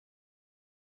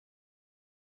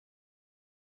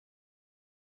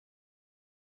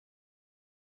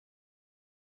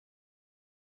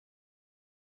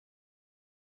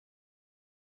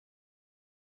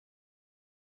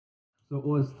So,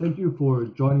 Oz, thank you for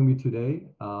joining me today.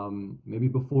 Maybe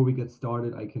before we get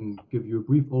started, I can give you a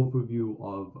brief overview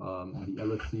of the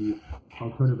LSC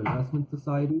Alternative Investment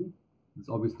Society. It's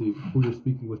obviously who you're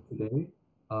speaking with today.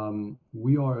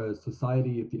 We are a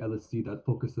society at the LSC that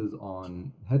focuses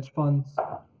on hedge funds,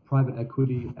 private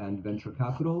equity, and venture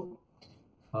capital.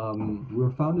 We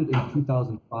were founded in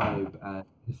 2005, and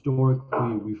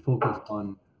historically, we focus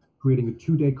on creating a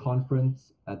two-day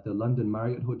conference at the London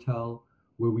Marriott Hotel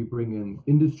where we bring in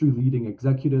industry-leading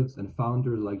executives and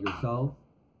founders like yourself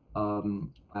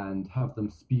and have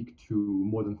them speak to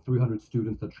more than 300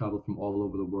 students that travel from all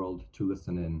over the world to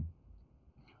listen in.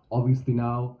 Obviously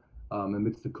now,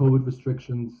 amidst the COVID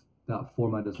restrictions, that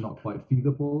format is not quite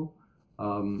feasible.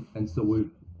 And so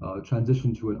we've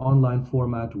transitioned to an online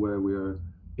format where we're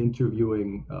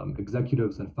interviewing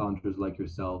executives and founders like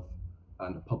yourself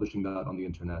and publishing that on the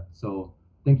internet. So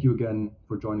thank you again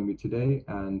for joining me today.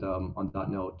 And on that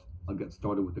note, I'll get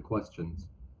started with the questions.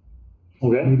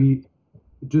 Okay. Maybe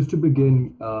just to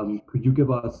begin, could you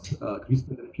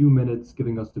spend a few minutes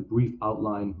giving us a brief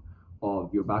outline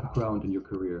of your background and your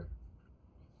career?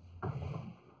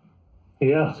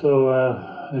 Yeah, so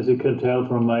as you can tell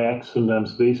from my accent, I'm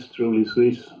Swiss, truly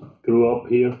Swiss. Grew up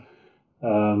here.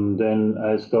 Then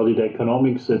I studied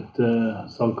economics at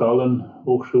St. Gallen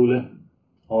Hochschule,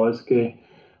 AIC.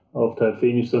 After I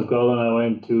finished St. Gallen, I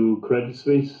went to Credit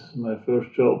Suisse, my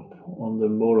first job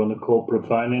more on the corporate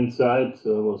finance side.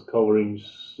 So I was covering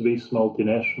Swiss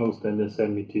multinationals. Then they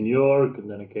sent me to New York, and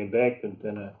then I came back, and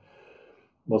then I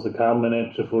was account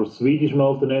manager for Swedish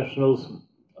multinationals.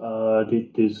 I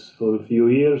did this for a few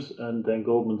years, and then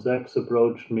Goldman Sachs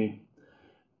approached me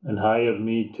and hired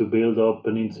me to build up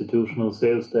an institutional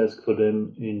sales desk for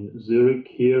them in Zurich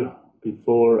here.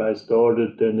 Before I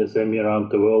started, then they sent me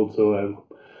around the world. So I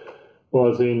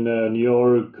was in New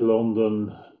York,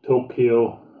 London,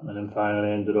 Tokyo, and then finally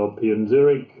ended up here in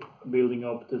Zurich, building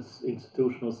up this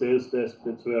institutional sales desk.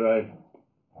 That's where I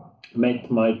met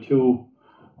my two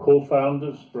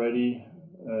co-founders, Freddie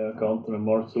Ganter and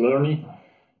Marcel Erni.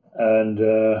 And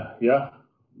yeah,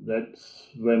 that's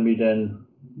when we then,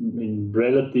 in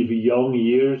relatively young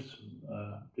years,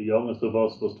 the youngest of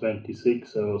us was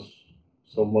 26, I was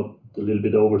somewhat a little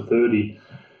bit over 30.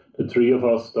 The three of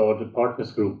us started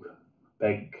Partners Group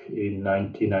back in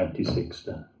 1996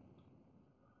 then.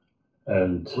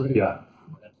 And Great. Yeah,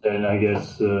 then I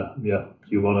guess, yeah,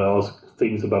 you want to ask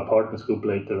things about Partners Group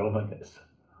later on, I guess.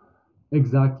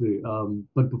 Exactly.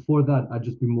 But before that, I'd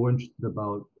just be more interested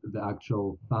about the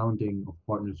actual founding of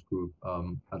Partners Group.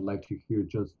 I'd like to hear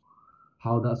just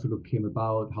how that sort of came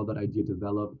about, how that idea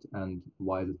developed, and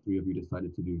why the three of you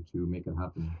decided to make it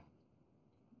happen.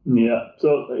 Yeah,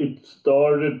 so it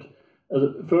started,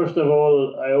 first of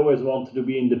all, I always wanted to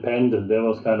be independent. That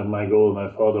was kind of my goal.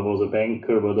 My father was a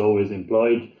banker, but always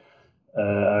employed.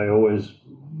 I always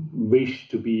wished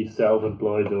to be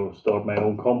self-employed or start my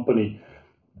own company.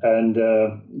 And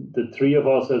the three of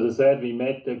us, as I said, we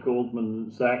met at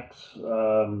Goldman Sachs.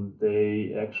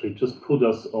 They actually just put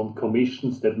us on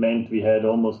commissions. That meant we had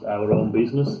almost our own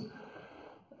business.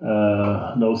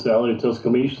 No salary, just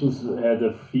commissions. Had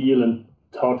a feel and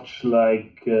touch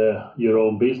like your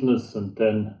own business. And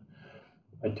then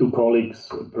my two colleagues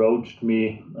approached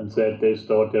me and said they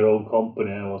start their own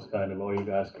company. I was kind of, oh, you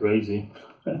guys crazy.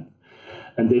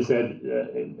 And they said,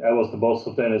 I was the boss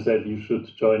of them, I said, you should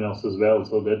join us as well.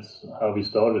 So that's how we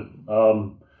started.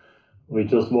 We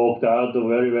just walked out of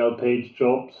very well-paid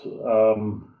jobs.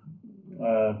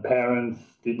 Parents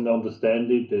didn't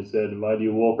understand it. They said, why do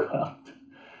you walk out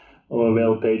of a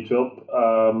well-paid job?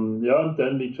 Yeah,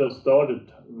 then we just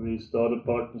started. We started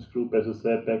Partners Group, as I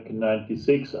said, back in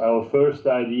 96. Our first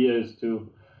idea is to,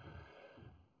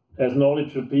 as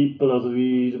knowledge of people, to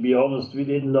be honest, we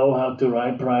didn't know how to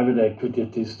write private equity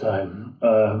at this time.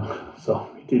 So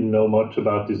we didn't know much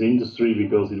about this industry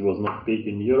because it was not big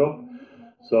in Europe.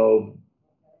 So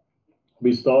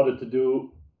we started to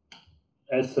do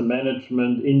asset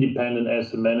management, independent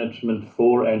asset management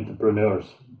for entrepreneurs.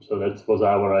 So that was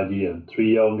our idea.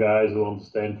 Three young guys who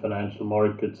understand financial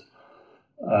markets.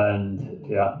 And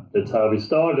yeah, that's how we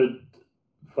started.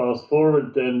 Fast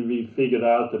forward, then we figured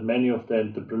out that many of the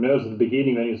entrepreneurs at the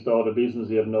beginning, when you start a business,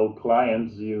 you have no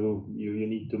clients, you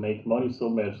need to make money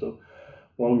somewhere. So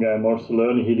one guy, Marcel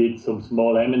Erni, he did some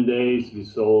small M&As. We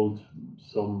sold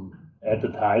some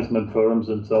advertisement firms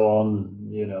and so on,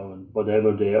 you know, and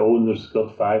whatever the owners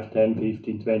got 5, 10,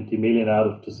 15, 20 million out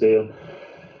of the sale.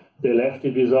 They left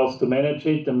it with us to manage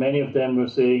it, and many of them were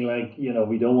saying, like, you know,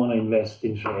 we don't want to invest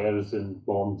in shares and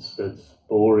bonds. That's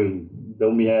boring.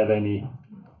 Don't we have any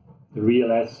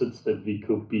real assets that we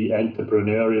could be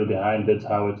entrepreneurial behind? That's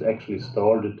how it actually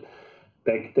started.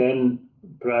 back then,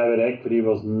 private equity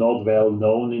was not well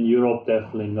known in Europe,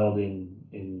 definitely not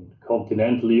in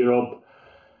continental Europe.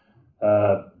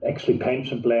 Actually,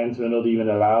 pension plans were not even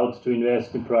allowed to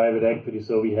invest in private equity,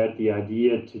 so we had the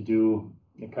idea to do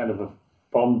a kind of a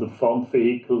fund-of-fund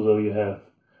vehicle, so you have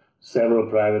several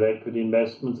private equity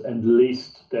investments and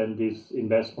list then this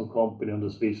investment company on the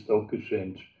Swiss stock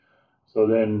exchange. So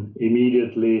then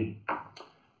immediately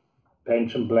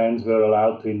pension plans were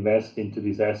allowed to invest into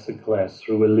this asset class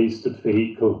through a listed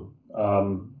vehicle.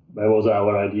 That was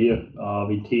our idea.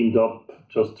 We teamed up,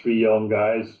 just 3 young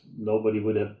guys. Nobody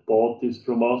would have bought this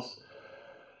from us.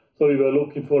 So we were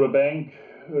looking for a bank.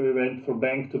 We went from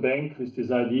bank to bank with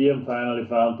this idea and finally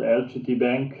found the LGT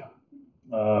Bank.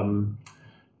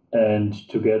 And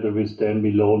together with them,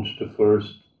 we launched the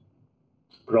first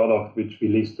product which we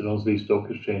listed on Swiss Stock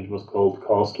Exchange, was called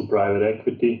Castle Private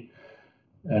Equity.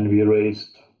 And we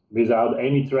raised, without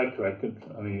any track record,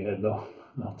 I mean, we had no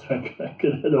track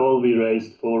record at all, we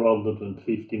raised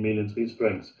 450 million Swiss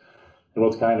francs. It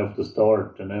was kind of the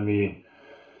start. And then we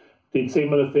did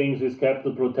similar things with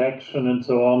capital protection and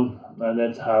so on. And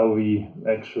that's how we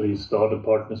actually started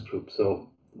Partners Group. So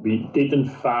we didn't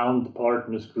found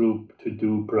Partners Group to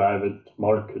do private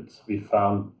markets.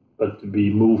 But we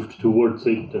moved towards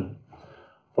it. And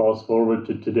fast forward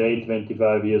to today,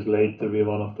 25 years later, we're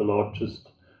one of the largest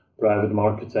private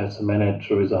markets asset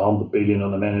manager with 100 billion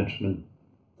under management,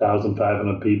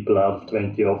 1,500 people out of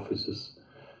 20 offices.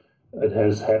 It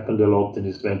has happened a lot in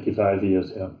these 25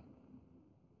 years, yeah.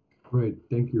 Great,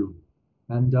 thank you.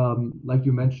 And like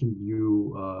you mentioned,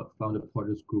 you founded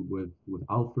Partners Group with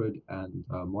Alfred and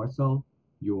Marcel,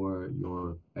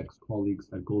 your ex-colleagues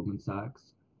at Goldman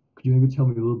Sachs. Could you maybe tell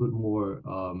me a little bit more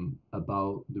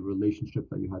about the relationship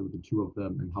that you had with the two of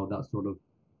them and how that sort of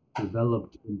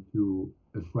developed into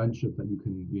a friendship that you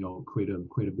can, create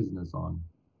a business on?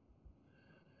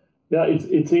 Yeah,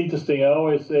 it's interesting. I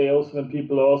always say, also when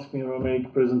people ask me or I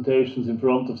make presentations in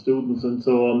front of students and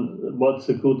so on, what's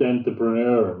a good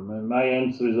entrepreneur? And my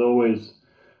answer is always,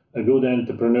 a good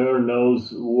entrepreneur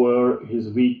knows where his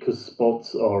weakest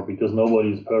spots are, because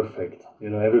nobody is perfect.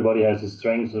 Everybody has his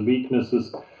strengths and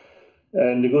weaknesses.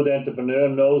 And the good entrepreneur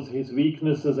knows his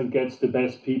weaknesses and gets the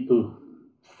best people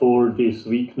for these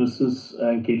weaknesses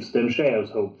and gives them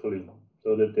shares, hopefully,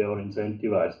 so that they are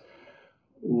incentivized.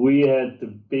 We had the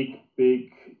big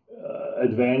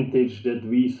advantage that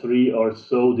we three are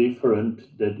so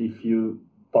different that if you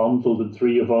bundle the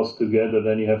three of us together,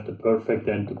 then you have the perfect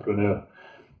entrepreneur.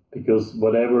 Because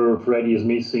whatever Freddie is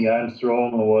missing, I'm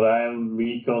strong, or what I'm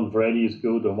weak on, Freddie is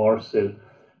good, or Marcel.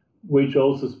 Which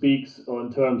also speaks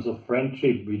in terms of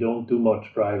friendship. We don't do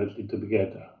much privately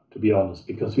together, to be honest,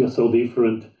 because we are so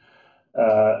different.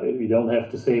 We don't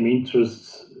have the same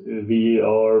interests. We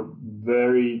are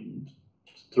very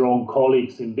strong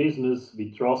colleagues in business. We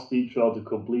trust each other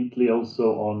completely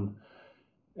also on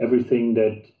everything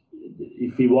that,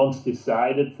 if we once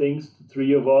decided things, the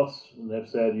three of us, and have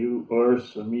said, you,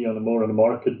 Urs, and me on the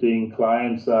marketing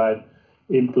client side,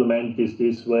 implement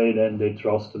this way, then they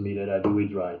trust me that I do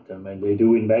it right. And when they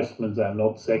do investments, I'm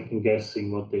not second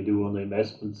guessing what they do on the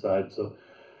investment side. So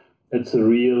it's a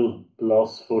real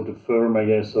plus for the firm, I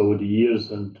guess, over the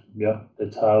years. And yeah,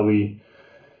 that's how we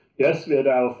had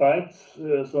our fights.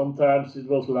 Sometimes it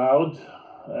was loud,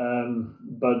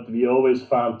 but we always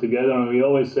found together. And we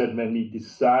always said, when we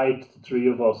decide, the three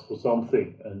of us, for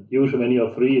something, and usually when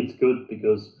you're three, it's good,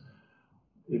 because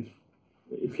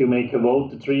if you make a vote,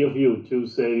 the three of you, two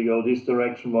say we go this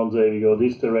direction, one say we go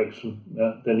this direction,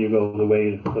 then you go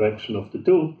the direction of the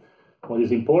two. What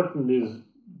is important is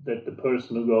that the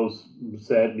person who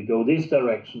said we go this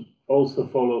direction also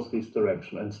follows this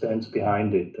direction and stands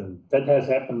behind it. And that has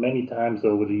happened many times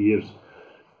over the years.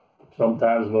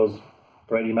 Sometimes it was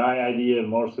pretty my idea,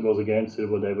 Marcel was against it,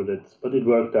 whatever, but it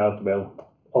worked out well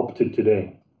up to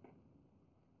today.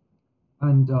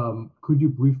 And could you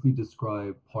briefly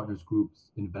describe Partners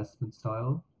Group's investment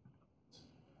style?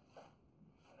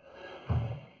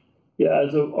 Yeah,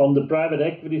 so on the private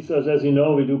equity side, as you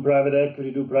know, we do private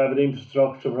equity, do private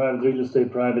infrastructure, private real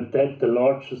estate, private debt. The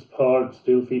largest part,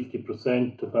 still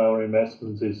 50% of our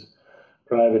investments, is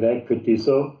private equity.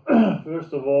 So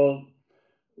first of all,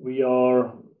 we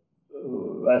are,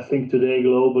 I think today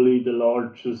globally, the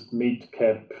largest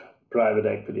mid-cap private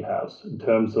equity house in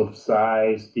terms of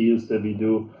size, deals that we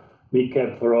do.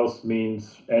 Mid-cap for us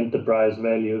means enterprise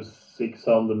values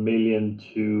 600 million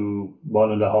to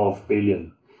 1.5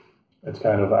 billion. That's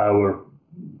kind of our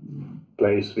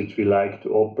place which we like to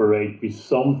operate. We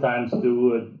sometimes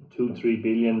do a 2-3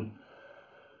 billion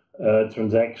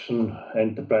transaction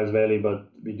enterprise value, but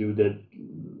we do that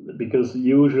because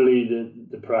usually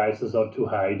the prices are too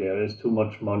high there. There's too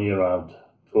much money around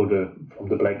from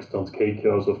the Blackstones,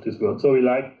 KKRs of this world. So we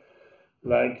like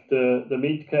the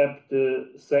mid cap.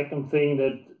 The second thing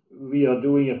that we are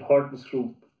doing at Partners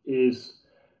Group is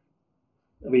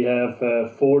we have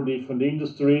 4 different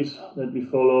industries that we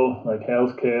follow, like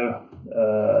healthcare,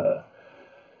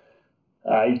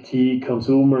 IT,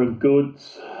 consumer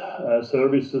goods,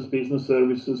 services, business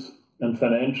services, and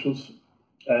financials.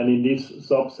 And in these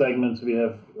sub-segments, we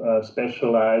have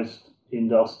specialized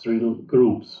industrial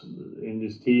groups. In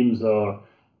these teams are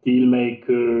deal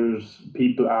makers,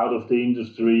 people out of the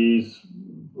industries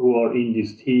who are in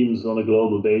these teams on a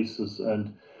global basis.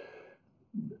 And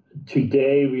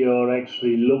today we are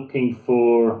actually looking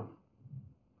for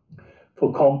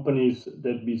companies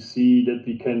that we see that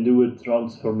we can do a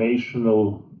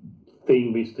transformational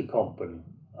thing with the company.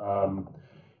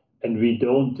 And we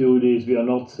don't do this, we are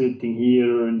not sitting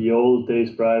here. In the old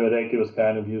days, private equity was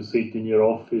kind of, you sit in your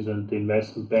office and the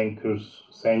investment bankers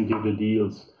send you the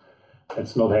deals.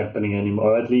 That's not happening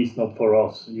anymore, or at least not for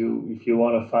us. If you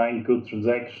want to find good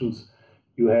transactions,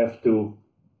 you have to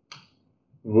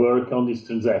work on this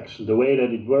transaction. The way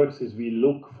that it works is we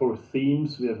look for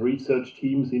themes. We have research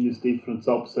teams in these different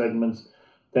sub-segments.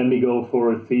 Then we go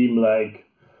for a theme like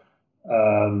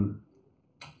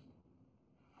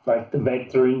the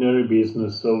veterinary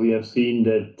business. So we have seen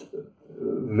that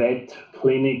vet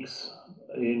clinics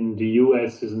in the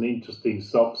US is an interesting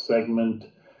sub-segment.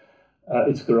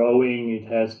 It's growing,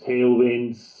 it has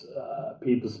tailwinds,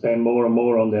 people spend more and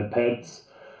more on their pets.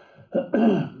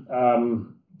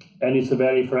 And it's a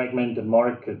very fragmented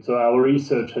market. So our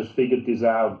research has figured this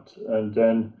out. And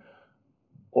then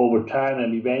over time,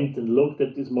 and we went and looked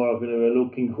at this market, and we're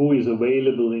looking who is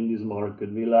available in this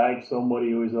market. We like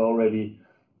somebody who is already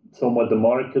somewhat the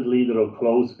market leader or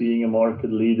close being a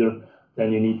market leader.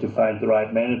 Then you need to find the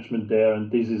right management there.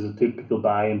 And this is a typical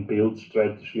buy and build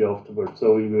strategy afterwards.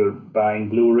 So we were buying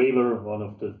Blue River, one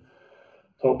of the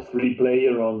top 3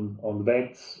 player on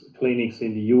vets clinics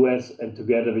in the US, and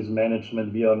together with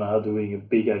management, we are now doing a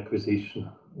big acquisition,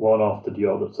 one after the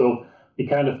other. So we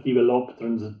kind of develop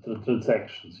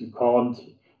transactions. You can't,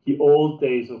 the old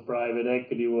days of private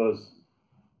equity was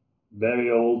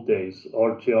very old days.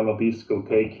 Archie Nabisco,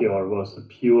 KKR was a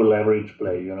pure leverage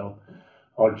play, you know.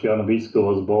 Archie Nabisco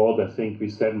was bought, I think,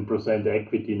 with 7%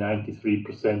 equity,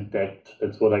 93% debt.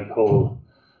 That's what I call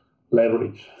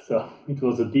leverage. So it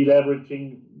was a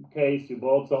deleveraging case. You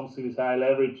bought something with high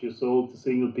leverage, you sold the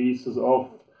single pieces off,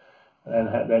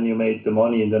 and then you made the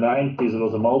money. In the 90s, it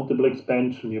was a multiple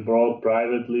expansion. You bought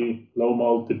privately, low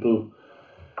multiple.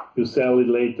 You sell it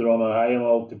later on a higher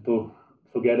multiple.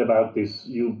 Forget about this.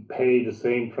 You pay the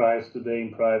same price today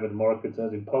in private markets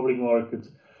as in public markets.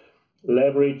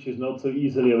 Leverage is not so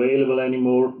easily available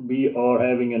anymore. We are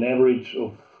having an average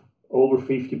of over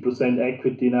 50%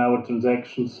 equity in our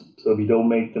transactions, so we don't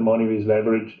make the money with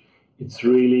leverage. It's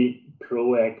really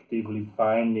proactively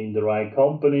finding the right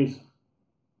companies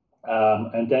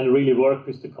and then really work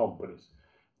with the companies.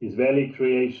 This value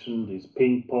creation, this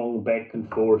ping pong back and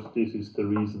forth, this is the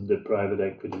reason that private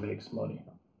equity makes money.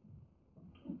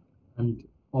 And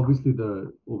obviously,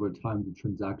 over time, the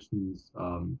transactions,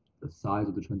 the size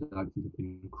of the transactions have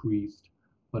increased.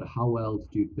 But how else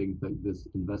do you think that this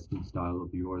investment style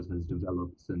of yours has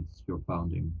developed since your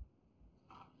founding?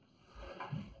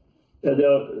 There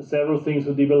are several things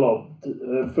that developed.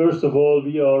 First of all,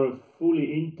 we are a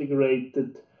fully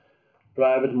integrated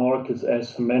private markets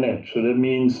asset manager. So that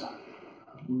means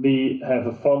we have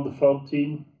a fund-of-fund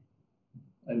team.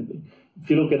 And if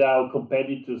you look at our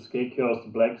competitors,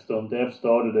 KKR, Blackstone, they have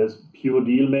started as pure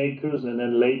deal makers, and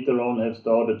then later on have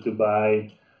started to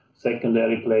buy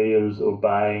secondary players or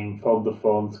buying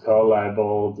fund-of-funds, Carlyle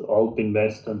bought, Alp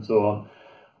Invest, and so on.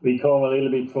 We come a little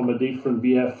bit from a different,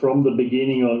 we have from the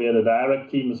beginning on, we had a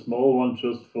direct team, a small one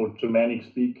just for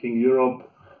Germanic-speaking Europe.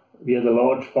 We had a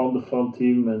large fund-of-fund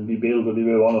team, and we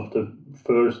were one of the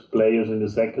first players in the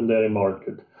secondary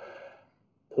market.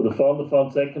 So the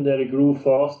fund-of-fund secondary grew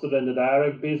faster than the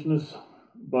direct business,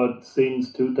 but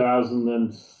since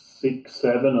 2006,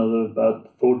 7, or about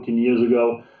 14 years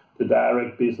ago, the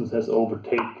direct business has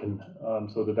overtaken.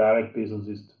 So the direct business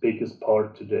is the biggest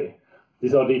part today.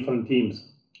 These are different teams,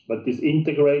 but this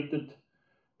integrated,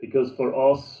 because for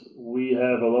us, we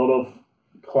have a lot of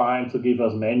clients who give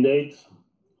us mandates.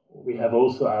 We have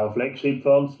also our flagship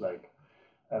funds, like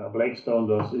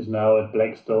Blackstone is now at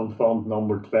Blackstone Fund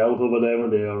number 12 or whatever.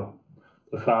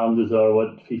 The founders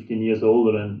are 15 years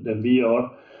older than we are.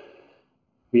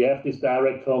 We have these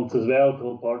direct funds as well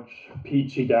called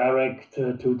PG Direct.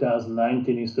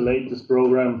 2019 is the latest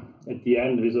program. At the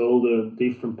end, with all the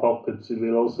different pockets, it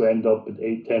will also end up at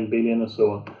 8-10 billion or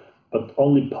so. But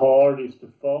only part is the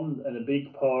fund, and a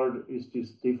big part is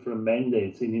just different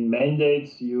mandates. And in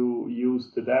mandates, you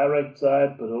use the direct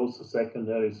side, but also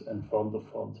secondaries and fund of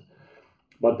funds.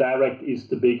 But direct is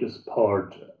the biggest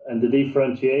part. And the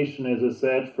differentiation, as I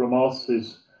said, from us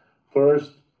is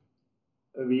first,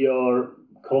 we are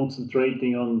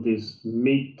concentrating on this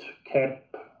mid-cap,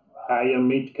 higher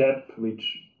mid-cap,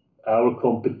 which our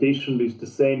competition with the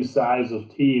same size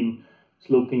of team is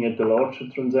looking at the larger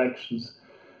transactions.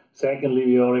 Secondly,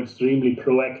 we are extremely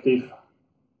proactive.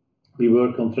 We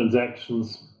work on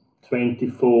transactions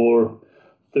 24,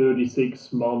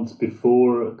 36 months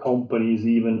before a company is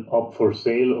even up for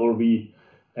sale, or we,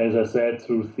 as I said,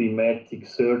 through thematic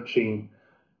searching,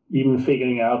 even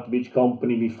figuring out which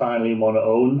company we finally want to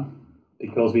own,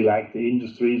 because we like the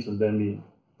industries, and then we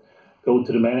go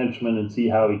to the management and see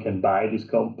how we can buy this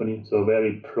company. So a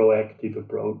very proactive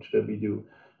approach that we do.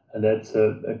 And that's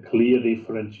a clear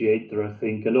differentiator, I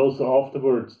think. And also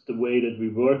afterwards, the way that we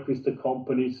work with the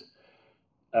companies,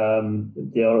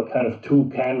 there are kind of two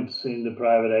camps in the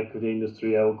private equity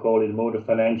industry. I would call it more the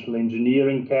financial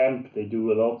engineering camp. They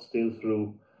do a lot still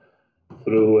through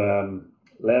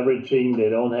leveraging. They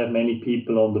don't have many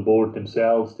people on the board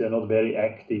themselves. They're not very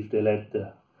active. They let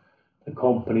the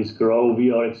companies grow.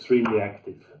 We are extremely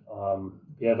active.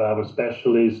 We have our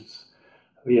specialists.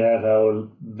 We have our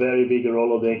very big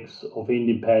Rolodex of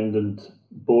independent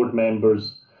board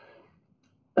members.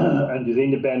 And these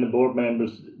independent board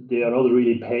members, they are not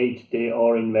really paid. They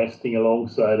are investing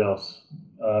alongside us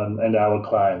and our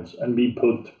clients. And we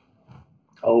put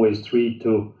always 3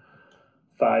 to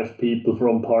 5 people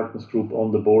from Partners Group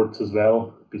on the boards as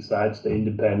well, besides the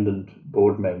independent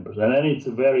board members. And then it's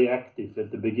very active.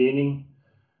 At the beginning,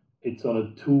 it's on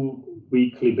a 2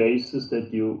 weekly basis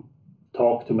that you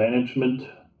talk to management,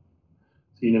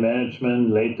 senior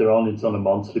management. Later on, it's on a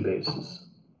monthly basis.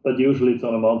 But usually it's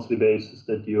on a monthly basis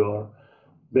that you are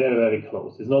very, very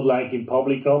close. It's not like in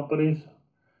public companies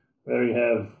where you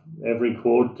have every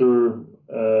quarter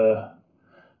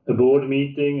a board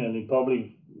meeting, and in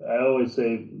public, I always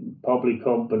say public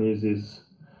companies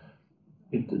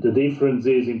the difference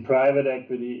is in private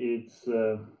equity, it's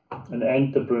an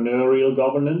entrepreneurial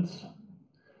governance,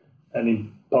 and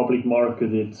in public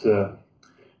market, it's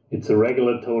a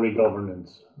regulatory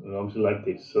governance, something like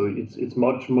this. So it's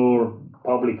much more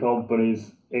public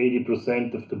companies.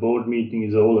 80% of the board meeting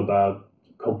is all about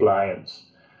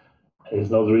compliance. It's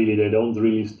not really, they don't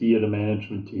really steer the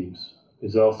management teams.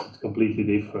 With us, it's completely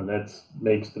different. That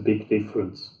makes the big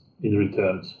difference in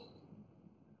returns.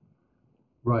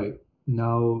 Right.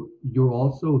 Now, you're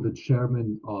also the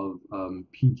chairman of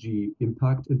PG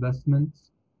Impact Investments,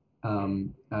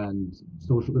 and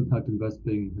social impact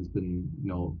investing has been,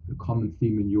 a common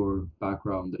theme in your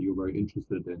background that you're very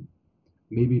interested in.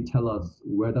 Maybe tell us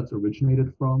where that's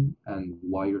originated from and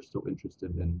why you're so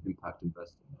interested in impact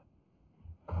investing.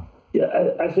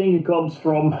 Yeah, I think it comes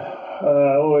from,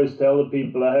 I always tell the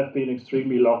people I have been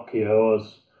extremely lucky. I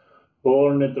was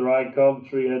born at the right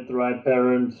country, had the right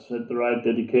parents, had the right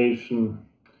dedication.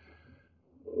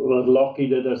 Was lucky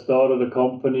that I started a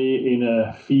company in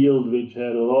a field which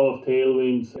had a lot of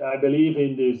tailwinds. I believe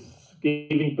in this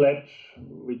giving pledge,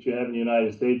 which you have in the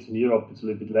United States. In Europe, it's a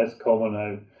little bit less common.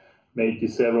 I've made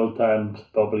this several times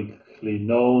publicly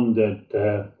known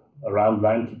that around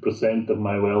 90% of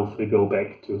my wealth will go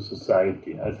back to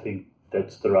society. I think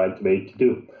that's the right way to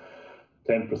do.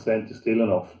 10% is still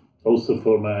enough. Also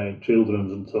for my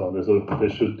children and so on. So they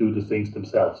should do the things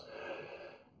themselves.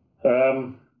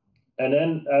 And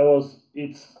then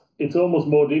it's almost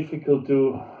more difficult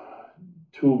to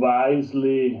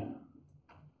wisely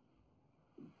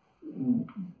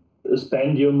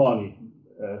spend your money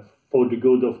for the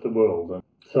good of the world.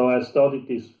 So I studied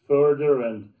this further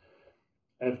and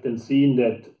have then seen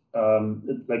that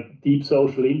like deep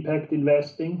social impact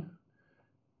investing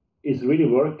is really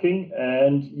working,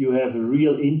 and you have a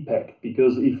real impact,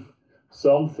 because if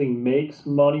something makes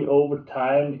money over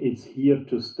time, it's here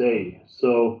to stay.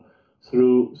 So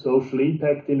through social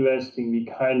impact investing, we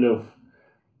kind of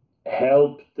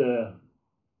help the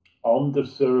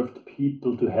underserved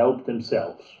people to help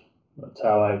themselves. That's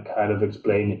how I kind of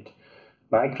explain it.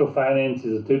 Microfinance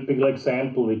is a typical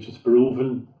example, which is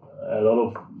proven. A lot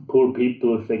of poor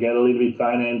people, if they get a little bit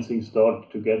financing,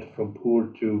 start to get from poor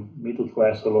to middle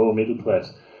class or lower middle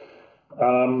class.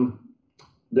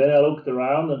 Then I looked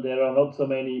around, and there are not so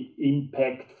many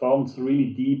impact funds,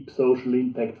 really deep social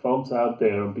impact funds out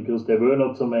there. Because there were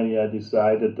not so many, I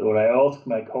decided, or I asked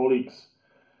my colleagues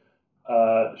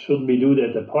shouldn't we do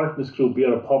that? The Partners Group, we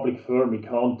are a public firm. We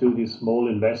can't do these small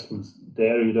investments.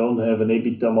 There you don't have an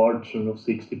EBITDA margin of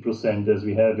 60% as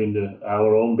we have in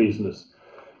our own business.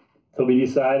 So we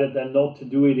decided then not to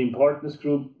do it in Partners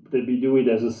Group, that we do it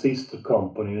as a sister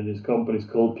company. And this company is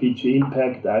called PG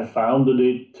Impact. I founded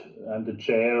it. I'm the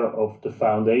chair of the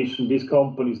foundation. This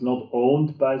company is not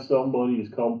owned by somebody.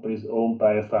 This company is owned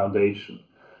by a foundation.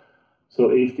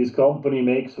 So if this company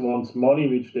wants money,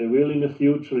 which they will in the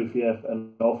future, if you have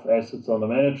enough assets under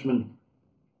management,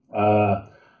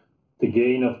 the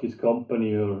gain of this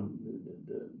company or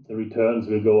the returns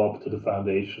will go up to the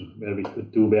foundation, where we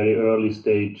could do very early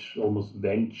stage, almost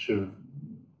venture,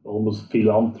 almost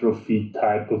philanthropy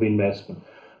type of investment.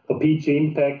 For PG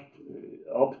Impact,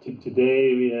 up to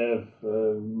today, we have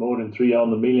more than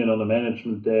 300 million under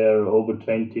management there, over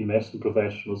 20 investment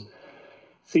professionals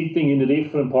sitting in the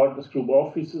different Partners Group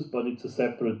offices, but it's a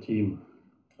separate team.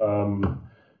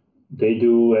 They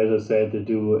do, as I said, they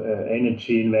do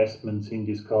energy investments in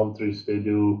these countries. They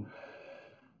do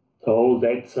the whole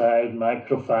debt side,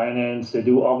 microfinance. They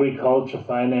do agriculture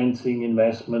financing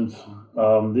investments.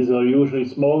 These are usually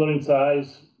smaller in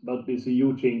size, but with a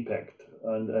huge impact.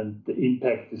 And the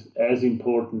impact is as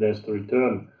important as the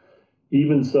return.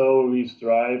 Even so, we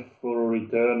strive for a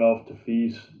return after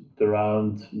fees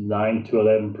around 9 to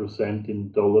 11%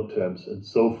 in dollar terms. And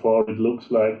so far, it looks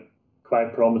like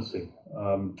quite promising.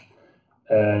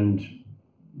 And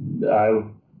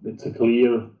it's a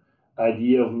clear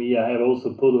idea of me. I have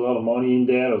also put a lot of money in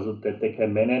there so that they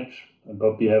can manage,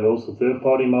 but we have also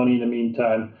third-party money in the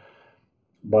meantime.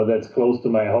 But that's close to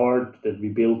my heart that we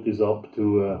built this up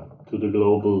to the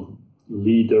global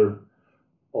leader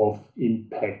of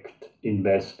impact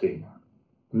investing.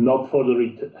 Not for the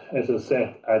return. As I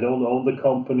said, I don't own the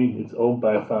company. It's owned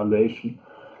by a foundation.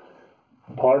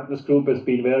 Partners Group has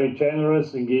been very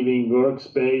generous in giving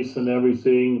workspace and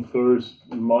everything, first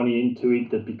money into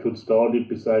it that we could start it,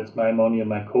 besides my money, and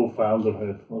my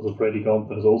co-founder, also Freddie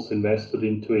Ganter, has also invested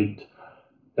into it.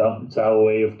 Yeah, it's our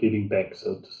way of giving back,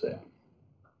 so to say.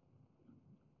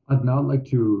 I'd now like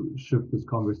to shift this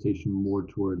conversation more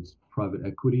towards private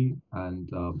equity and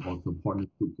also Partners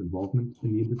Group's involvement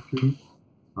in the industry.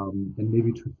 And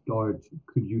maybe to start,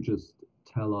 could you just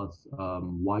tell us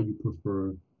why you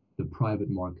prefer the private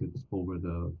markets over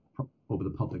the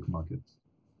public markets?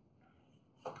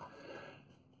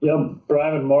 Yeah,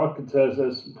 private markets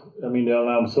I mean, there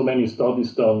are now so many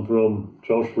studies done from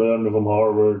Josh Lerner from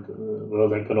Harvard,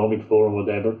 World Economic Forum,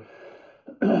 whatever.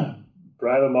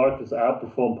 Private markets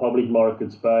outperform public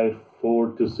markets by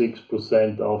 4 to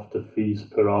 6% after fees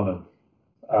per annum.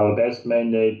 Our best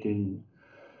mandate in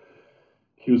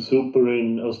Q Super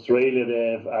in Australia,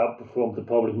 they have outperformed the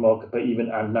public market by even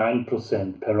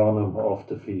 9% per annum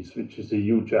after fees, which is a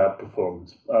huge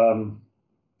outperformance.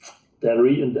 There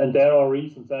are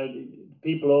reasons.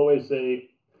 People always say,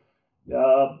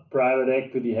 yeah, private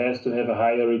equity has to have a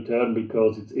higher return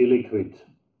because it's illiquid.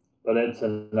 But that's a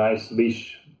nice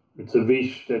wish. It's a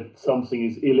wish that something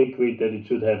is illiquid, that it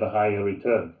should have a higher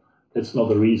return. That's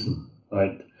not a reason,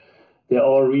 right? There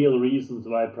are real reasons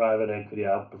why private equity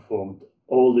outperformed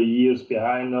all the years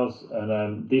behind us,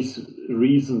 and these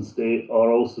reasons, they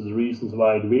are also the reasons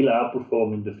why it will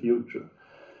outperform in the future.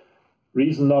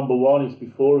 Reason number one is,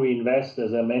 before we invest,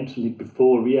 as I mentioned it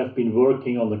before, we have been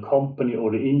working on the company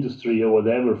or the industry or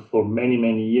whatever for many,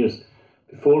 many years.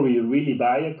 Before we really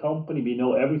buy a company, we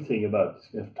know everything about it.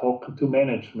 We have talked to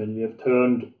management, we have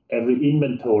turned every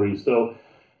inventory. So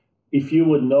if you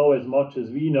would know as much as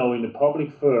we know in a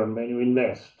public firm when you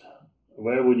invest,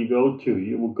 where would you go to?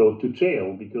 You would go to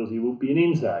jail because you would be an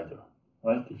insider,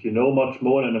 right? If you know much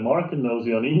more than the market knows,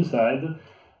 you're an insider.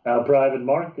 Private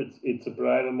markets, it's a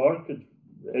private market.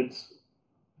 It's,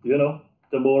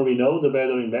 the more we know, the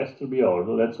better investor we are.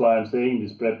 So that's why I'm saying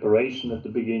this preparation at the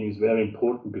beginning is very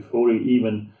important before you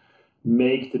even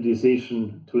make the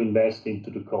decision to invest into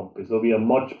the company. So we are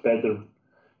much better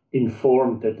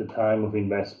informed at the time of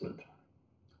investment,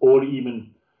 or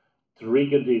even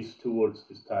trigger this towards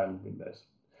this time of investment.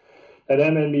 And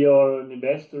then when we are an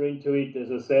investor into it,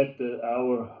 as I said,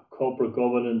 our corporate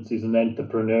governance is an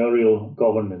entrepreneurial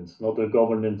governance, not a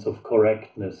governance of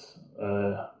correctness,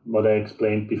 what I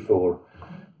explained before,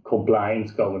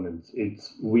 compliance governance.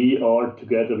 It's we are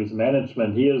together with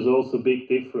management. Here's also a big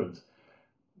difference.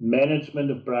 Management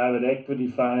of private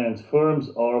equity finance firms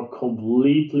are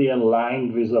completely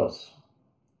aligned with us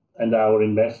and our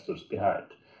investors behind,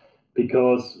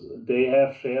 because they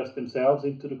have shares themselves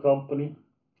into the company.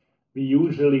 We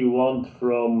usually want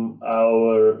from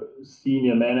our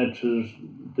senior managers,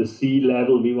 the C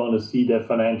level, we want to see their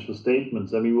financial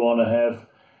statements, and we want to have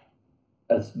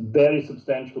a very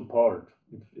substantial part.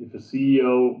 If a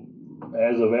CEO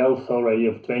has a wealth already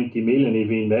of 20 million, if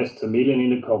he invests 1 million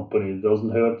in a company, it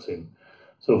doesn't hurt him.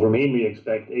 So from him, we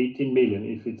expect 18 million.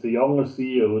 If it's a younger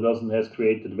CEO who has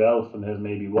created wealth and has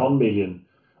maybe 1 million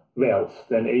wealth,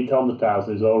 then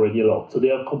 800,000 is already a lot. So they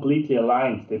are completely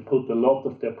aligned. They put a lot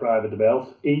of their private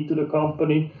wealth into the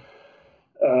company.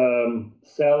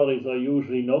 Salaries are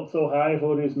usually not so high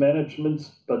for these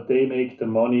managements, but they make the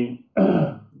money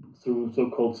through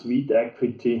so-called sweet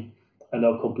equity and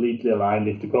are completely aligned.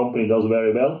 If the company does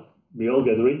very well, we all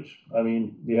get rich. I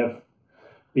mean, we have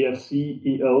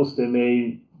CEOs, they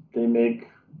make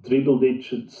triple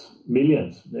digits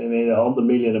millions. They made 100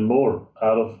 million and more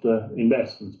out of the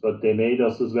investments, but they made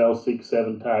us as well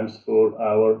 6-7 times for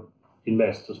our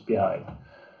investors behind.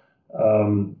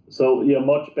 So we are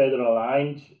much better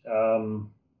aligned,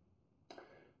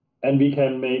 and we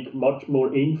can make much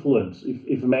more influence.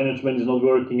 If management is not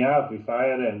working out, we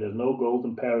fire them. There's no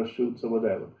golden parachutes or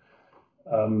whatever.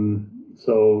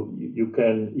 So you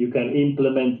can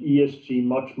implement ESG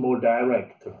much more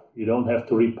direct. You don't have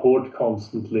to report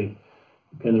constantly.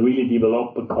 You can really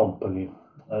develop a company,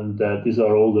 and these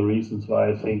are all the reasons why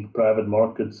I think private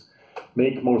markets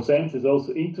make more sense. It's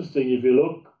also interesting if you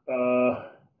look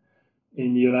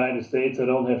in the United States. I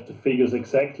don't have the figures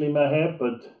exactly in my head,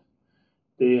 but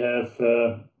they have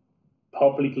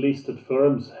public listed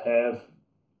firms have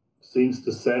since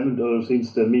the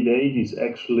mid 80s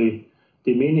actually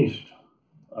diminished.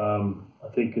 I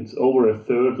think it's over a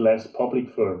third less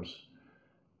public firms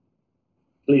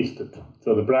listed.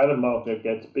 So the private market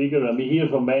gets bigger, and we hear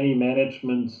from many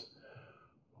managements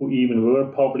who even were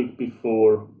public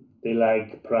before, they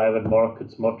like private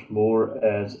markets much more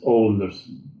as owners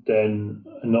than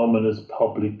anonymous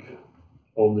public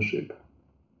ownership.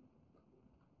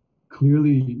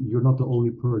 Clearly, you're not the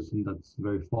only person that's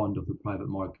very fond of the private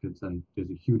markets, and there's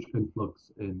a huge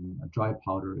influx in dry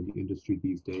powder in the industry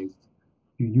these days.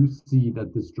 Do you see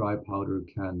that this dry powder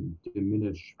can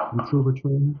diminish future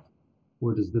returns,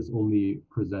 or does this only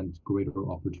present greater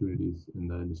opportunities in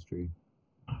the industry?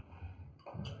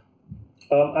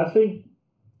 I think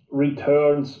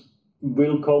returns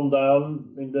will come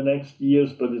down in the next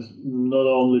years, but it's not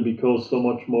only because so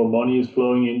much more money is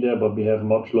flowing in there, but we have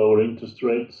much lower interest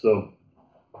rates, so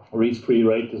risk-free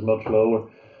rate is much lower.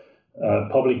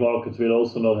 Public markets will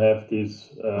also not have this,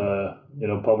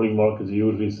 public markets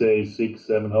usually say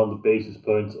 600-700 basis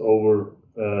points over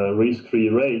risk-free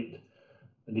rate.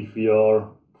 And if we are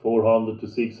 400 to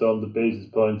 600 basis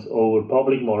points over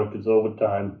public markets over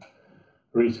time,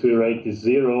 risk-free rate is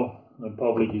 0, and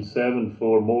public is 7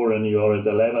 for more, and you are at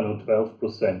 11 or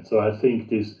 12%. So I think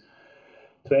this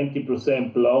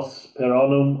 20% plus per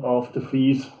annum of the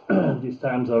fees, these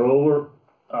times are over.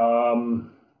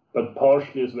 But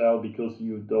partially as well because the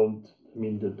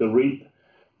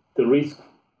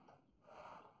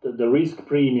risk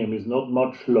premium is not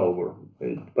much lower,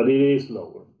 but it is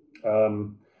lower.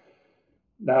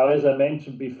 Now, as I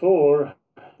mentioned before,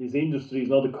 this industry is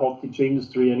not a cottage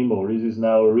industry anymore. This is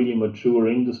now a really mature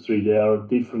industry. There are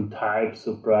different types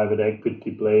of private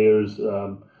equity players.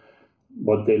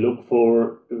 What they look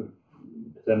for,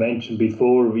 as I mentioned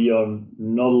before, we are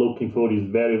not looking for these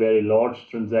very, very large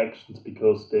transactions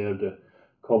because they're the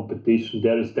competition.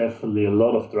 There is definitely a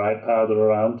lot of dry powder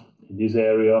around in this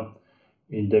area.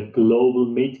 In the global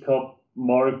mid-cap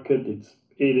market, it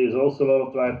is also a lot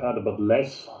of dry powder, but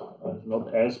less,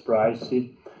 not as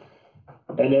pricey.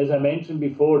 And as I mentioned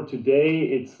before,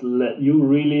 today you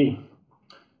really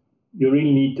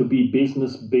need to be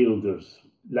business builders,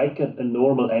 like a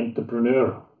normal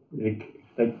entrepreneur. We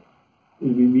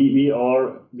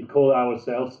call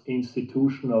ourselves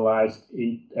institutionalized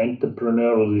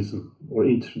entrepreneurialism or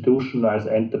institutionalized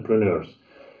entrepreneurs.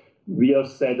 We are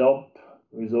set up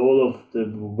with all of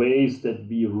the ways that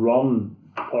we run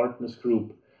Partners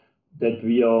Group, that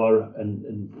we are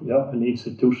an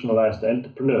institutionalized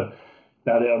entrepreneur.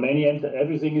 Now, there are many,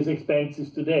 everything is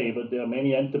expensive today, but there are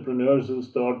many entrepreneurs who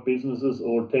start businesses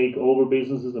or take over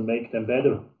businesses and make them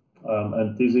better.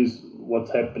 And this is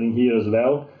what's happening here as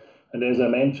well. And as I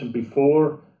mentioned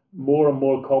before, more and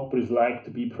more companies like to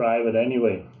be private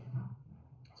anyway.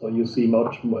 So you see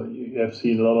much more, you have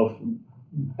seen a lot of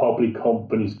public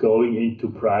companies going into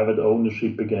private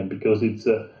ownership again because it's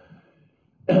a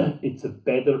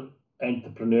better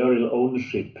entrepreneurial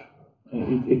ownership.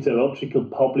 It's a logical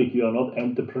public. You are not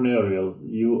entrepreneurial.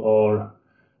 You are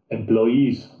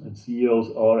employees, and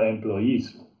CEOs are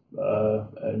employees.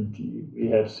 And we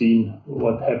have seen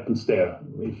what happens there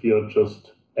if you're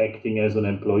just acting as an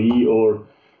employee, or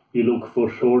you look for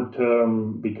short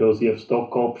term because you have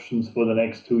stock options for the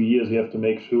next 2 years. You have to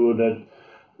make sure that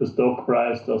the stock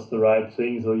price does the right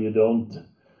thing, so you don't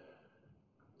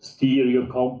steer your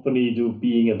company to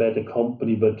being a better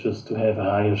company, but just to have a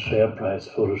higher share price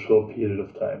for a short period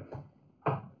of time.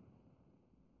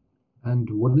 And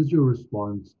what is your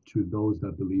response to those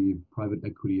that believe private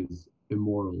equity is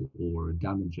immoral or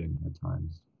damaging at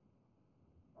times?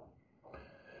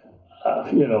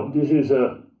 This is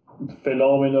a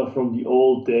phenomena from the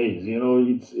old days.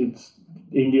 It's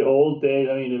in the old days.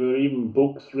 I mean, there were even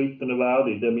books written about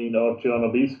it. I mean, Archie,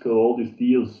 all these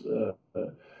deals,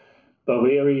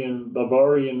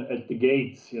 Bavarian at the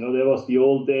gates. There was the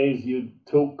old days. You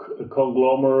took a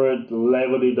conglomerate,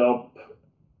 leveled it up,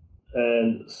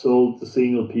 and sold the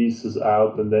single pieces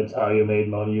out, and that's how you made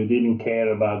money. You didn't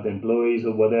care about the employees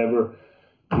or whatever.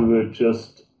 You were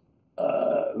just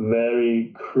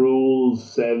very cruel,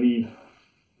 savvy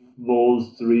Wall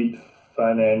Street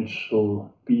financial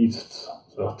beasts,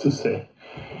 so to say.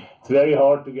 It's very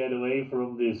hard to get away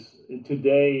from this.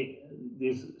 Today,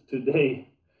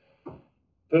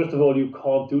 first of all, you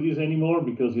can't do this anymore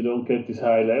because you don't get this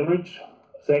high leverage.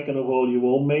 Second of all, you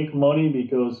won't make money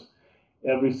because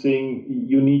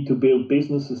you need to build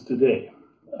businesses today.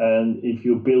 And if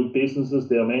you build businesses,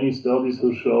 there are many studies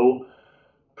who show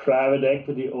private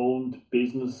equity owned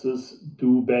businesses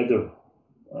do better.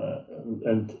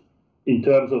 And in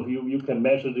terms of you can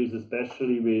measure this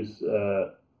especially with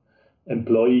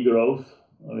employee growth.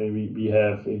 I mean, we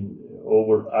have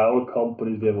over our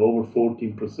companies, we have over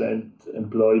 14%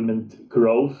 employment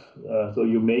growth. So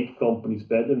you make companies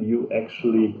better. You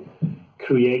actually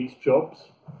create jobs.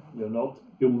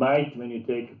 You might, when you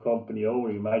take a company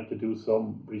over, you might do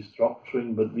some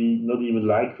restructuring, but we not even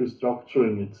like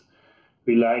restructuring.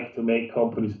 We like to make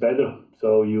companies better,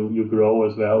 so you grow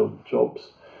as well,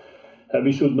 jobs. And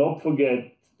we should not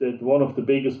forget that one of the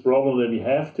biggest problems that we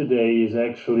have today is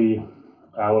actually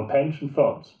our pension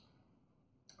funds.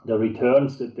 The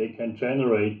returns that they can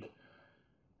generate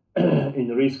in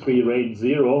risk-free rate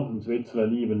 0, in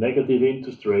Switzerland even negative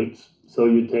interest rates, so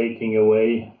you're taking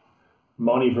away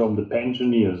money from the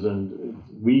pensioners, and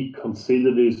we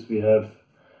consider this. We have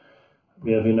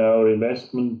in our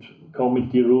investment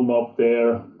committee room up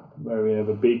there where we have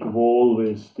a big wall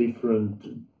with different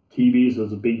TVs,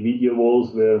 there's a big video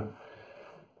walls where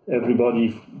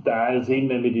everybody dials in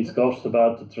when we discuss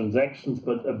about the transactions,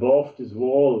 but above this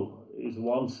wall is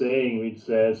one saying which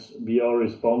says we are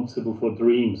responsible for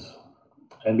dreams,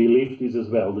 and we live this as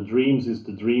well. The dreams is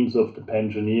the dreams of the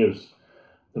pensioners.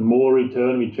 The more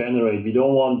return we generate, we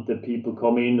don't want the people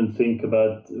come in and think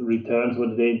about returns.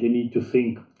 What they need to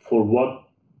think for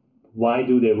why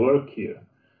do they work here?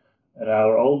 And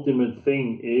our ultimate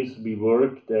thing is we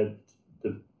work that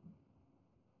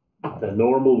the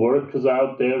normal workers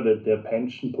out there, that their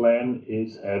pension plan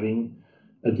is having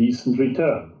a decent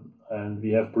return. And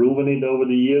we have proven it over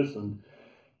the years, and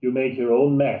you make your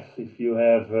own math. If you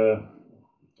have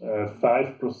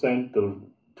 5% or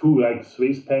like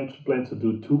Swiss pension plans to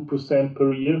do 2%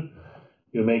 per year,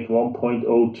 you make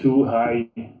 1.02 high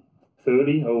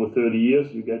 30 over 30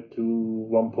 years, you get to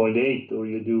 1.8, or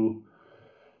if you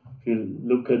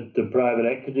look at the private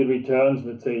equity returns,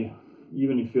 let's say,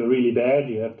 even if you're really bad,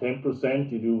 you have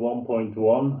 10%, you do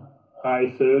 1.1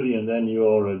 high 30, and then you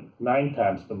are at 9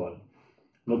 times the money.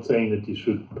 I'm not saying that you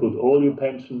should put all your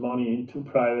pension money into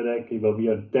private equity, but we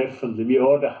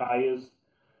are the highest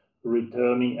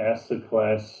returning asset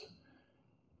class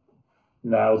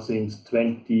now since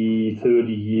 20,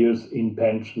 30 years in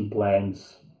pension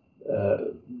plans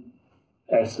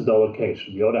asset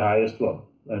allocation. We are the highest one,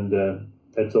 and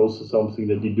that's also something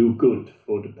that you do good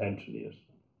for the pensioners.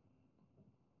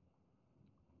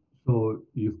 So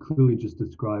you've clearly just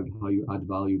described how you add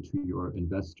value to your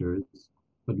investors,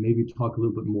 but maybe talk a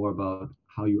little bit more about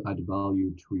how you add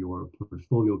value to your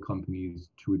portfolio companies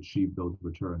to achieve those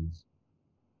returns.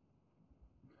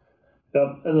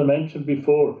 Yeah, as I mentioned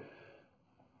before,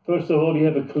 first of all, we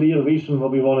have a clear vision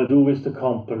what we want to do with the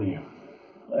company.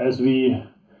 As we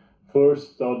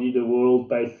first study the world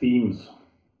by themes,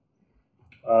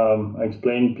 I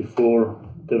explained before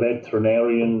the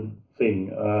veterinarian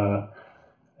thing.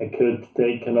 I could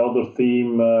take another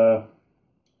theme.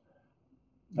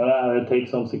 I'll take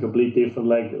something completely different,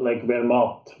 like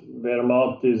Vermaat.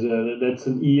 Vermaat that's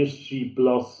an ESG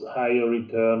plus higher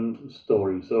return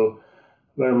story. So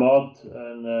Vermaat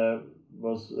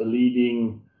was a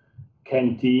leading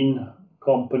canteen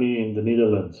company in the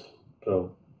Netherlands.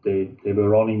 So they were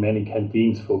running many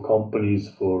canteens for companies,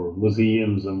 for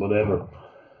museums and whatever.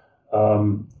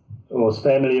 It was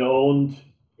family owned.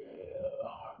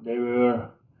 They were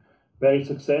very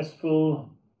successful,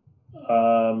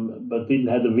 but didn't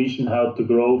have a vision how to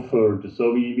grow further.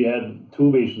 So we had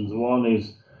two visions. One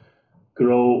is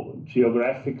grow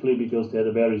geographically because they had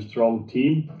a very strong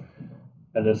team.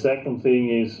 And the second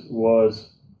thing was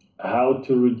how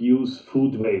to reduce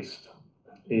food waste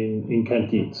in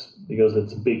canteens, because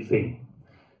it's a big thing.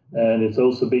 And it's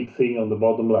also a big thing on the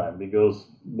bottom line, because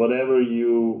whatever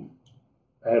you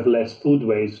have less food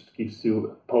waste gives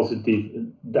you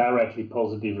directly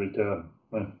positive return.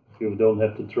 You don't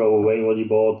have to throw away what you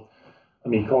bought. I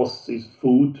mean, costs is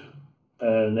food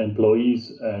and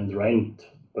employees and rent.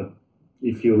 But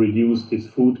if you reduce this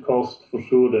food cost, for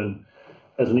sure, then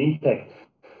has an impact.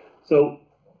 So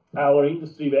our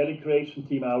industry value creation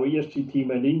team, our ESG team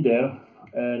went in there,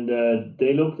 and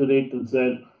they looked at it and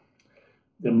said,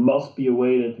 there must be a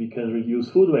way that we can reduce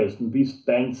food waste. And we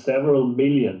spent several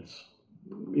millions.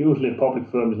 Usually a public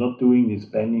firm is not doing this,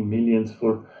 spending millions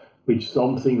for which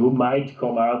something who might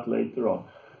come out later on,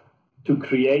 to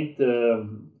create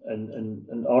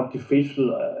an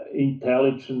artificial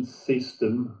intelligence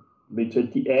system, which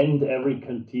at the end every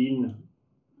canteen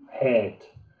head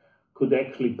could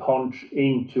actually punch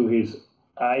into his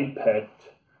iPad.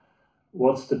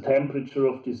 What's the temperature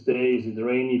of this day? Is it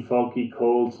rainy, foggy,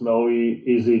 cold, snowy?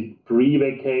 Is it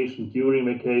pre-vacation, during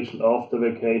vacation, after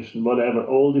vacation, whatever,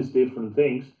 all these different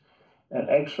things. And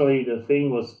actually the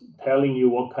thing was telling you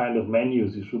what kind of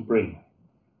menus you should bring.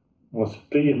 It was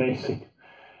pretty amazing.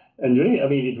 And really, I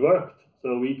mean, it worked.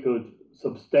 So we could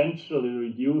substantially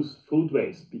reduce food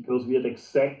waste because we had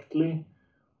exactly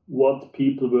what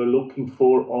people were looking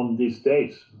for on these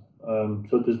days.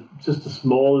 So there's just a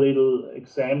small little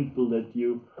example that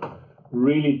you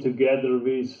really, together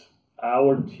with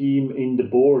our team in the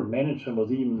board, management was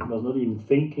not even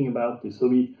thinking about this. So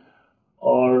we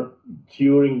are,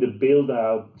 during the build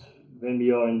out, when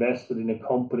we are invested in a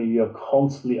company, we are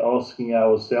constantly asking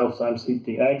ourselves. I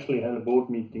actually had a board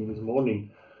meeting this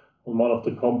morning on one of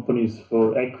the companies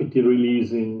for equity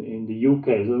release in the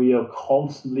UK. So we are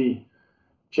constantly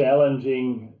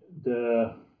challenging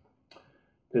the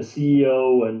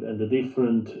CEO and the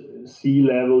different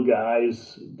C-level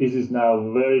guys. This is now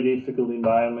a very difficult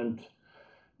environment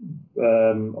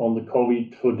on the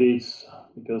COVID for this,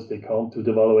 because they can't do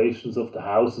the valuations of the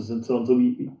houses and so on. So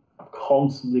we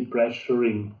constantly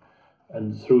pressuring,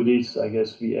 and through this, I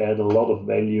guess we add a lot of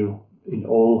value in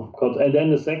all. And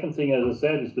then the second thing, as I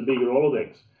said, is the big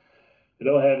Rolodex.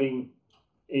 Having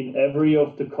in every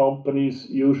of the companies,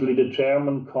 usually the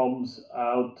chairman comes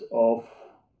out of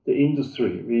the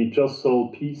industry. We just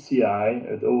sold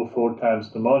PCI at over 4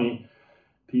 times the money.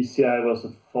 PCI was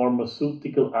a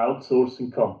pharmaceutical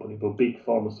outsourcing company for big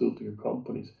pharmaceutical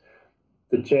companies.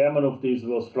 The chairman of this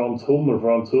was Franz Hummer.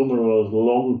 Franz Hummer was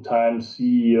long-time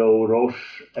CEO,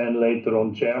 Roche, and later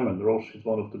on chairman. Roche is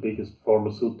one of the biggest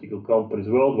pharmaceutical companies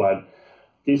worldwide.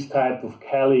 This type of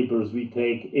calibers we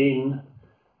take in.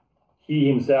 He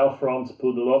himself, Franz,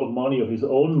 put a lot of money of his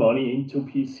own money into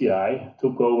PCI,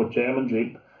 took over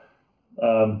chairmanship.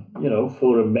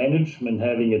 For a management,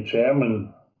 having a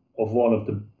chairman of one of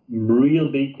the real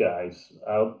big guys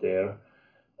out there,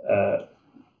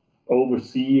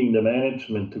 overseeing the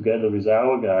management together with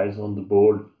our guys on the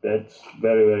board, that's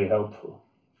very, very helpful.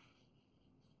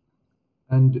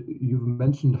 And you've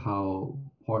mentioned how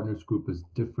Partners Group is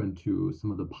different to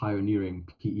some of the pioneering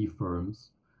PE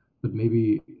firms, but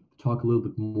maybe talk a little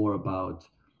bit more about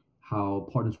how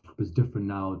Partners Group is different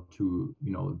now to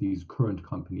these current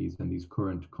companies and these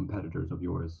current competitors of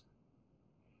yours.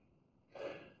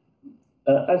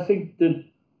 I think that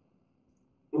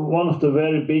one of the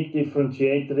very big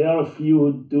differentiators, there are a few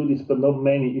who do this, but not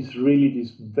many, is really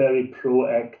this very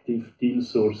proactive deal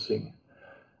sourcing.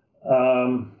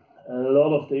 A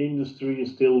lot of the industry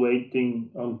is still waiting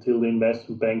until the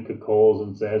investment banker calls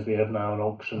and says, we have now an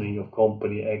auctioning of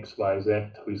company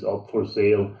XYZ who is up for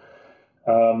sale.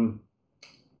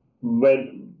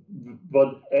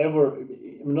 Whatever,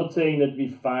 I'm not saying that we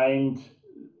find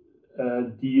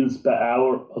deals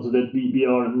that we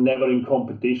are never in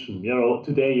competition.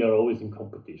 Today you're always in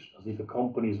competition. As if a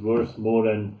company is worth more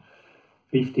than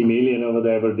 50 million or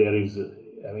whatever,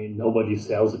 nobody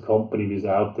sells a company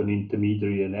without an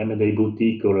intermediary, an M&A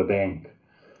boutique or a bank.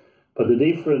 But the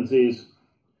difference is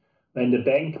when the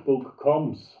bank book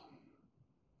comes,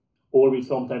 or we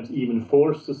sometimes even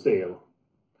force the sale,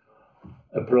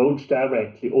 approach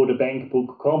directly, or the bank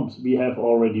book comes. We have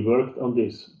already worked on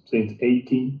this since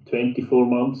 18, 24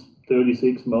 months,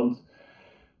 36 months.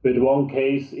 With one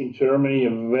case in Germany,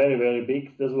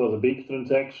 this was a big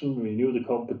transaction. We knew the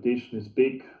competition is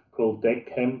big, called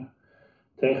Techem.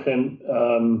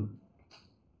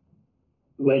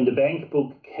 When the bank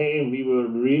book came, we were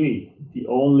really the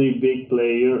only big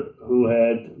player who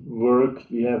had worked.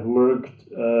 We have worked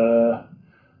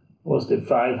was the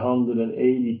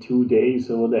 582 days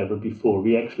or whatever before.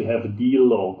 We actually have a deal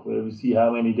log where we see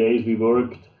how many days we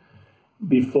worked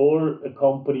before a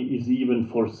company is even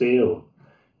for sale.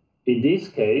 In this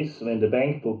case, when the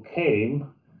bank book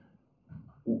came,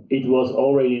 it was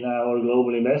already in our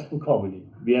global investment committee.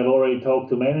 We have already talked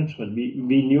to management.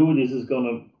 We knew this is going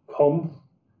to come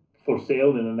for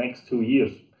sale in the next 2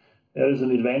 years. There is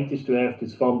an advantage to have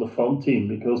this fund of fund team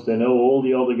because they know all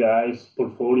the other guys'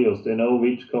 portfolios. They know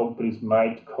which companies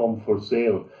might come for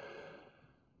sale.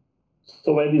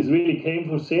 So when this really came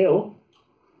for sale,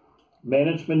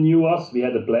 management knew us. We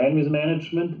had a plan with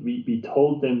management. We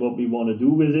told them what we want to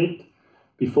do with it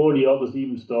before the others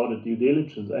even started due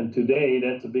diligence. And today,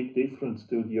 that's a big difference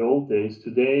to the old days.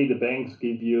 Today, the banks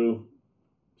give you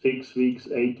 6 weeks,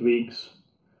 8 weeks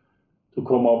to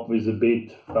come up with a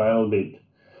bid, final bid.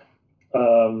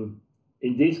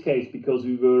 In this case, because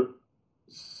we were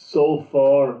so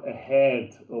far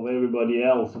ahead of everybody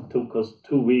else, it took us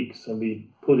 2 weeks and we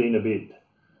put in a bid.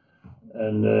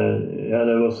 And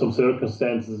there were some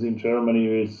circumstances in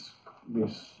Germany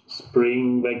with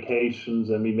spring vacations,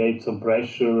 and we made some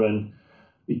pressure, and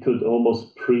we could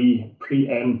almost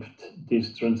preempt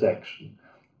this transaction.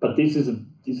 But this is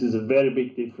a very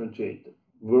big differentiator.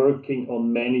 Working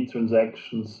on many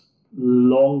transactions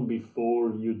long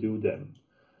before you do them.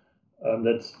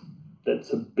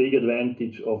 That's a big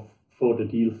advantage for the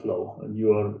deal flow, and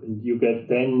you get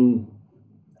then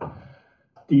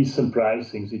decent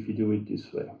pricings if you do it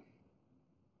this way.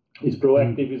 Is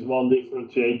proactive is one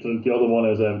differentiator, and the other one,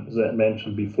 as I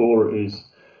mentioned before, is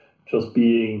just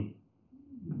being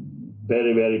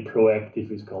very, very proactive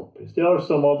with companies. There are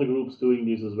some other groups doing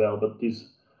this as well, but this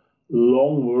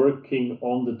long working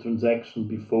on the transaction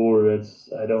before,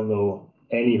 I don't know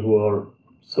any who are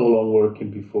so long working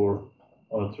before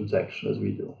on a transaction as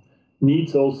we do.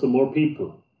 Needs also more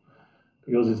people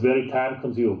because it's very time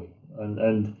consuming.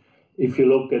 And if you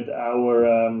look at our,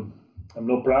 I'm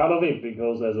not proud of it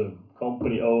because as a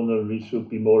company owner, we should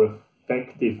be more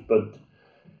effective, but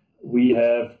we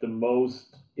have the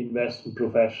most investment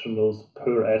professionals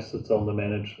per assets under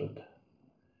management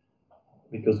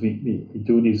because we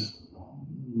do this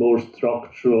more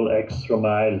structural extra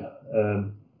mile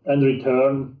and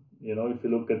return. You know, if you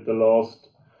look at the last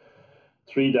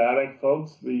 3 direct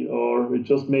funds, we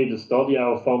just made a study.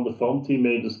 Our fund of fund team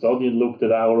made a study and looked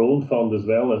at our own fund as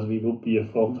well, as we would be a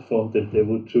fund that they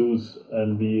would choose.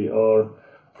 And we are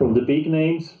from the big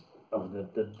names,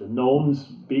 the known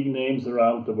big names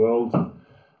around the world.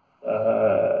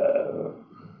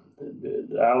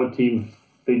 Our team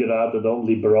figured out that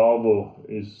only Bravo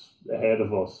is ahead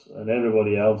of us, and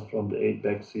everybody else from the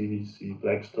Apex, CVC,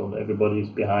 Blackstone, everybody is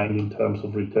behind in terms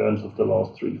of returns of the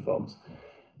last 3 funds.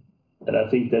 And I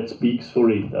think that speaks for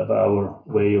it, of our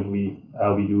way of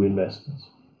how we do investments.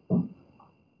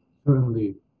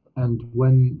 Certainly. And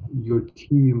when your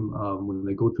team, when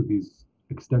they go through these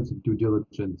extensive due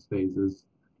diligence phases,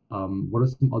 what are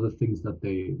some other things that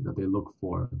they look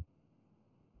for?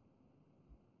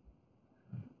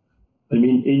 I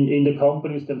mean, in the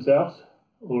companies themselves,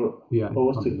 or yeah,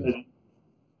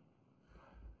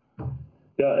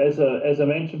 as I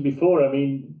mentioned before, I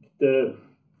mean,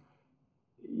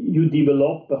 you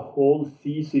develop a whole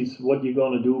thesis what you're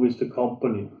going to do with the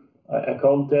company. I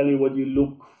can't tell you what you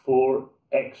look for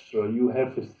extra. You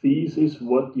have a thesis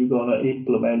what you're going to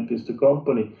implement with the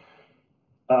company.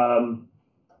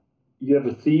 You have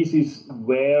a thesis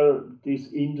where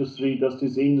this industry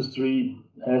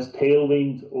has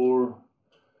tailwind or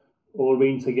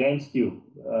winds against you.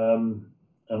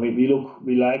 I mean,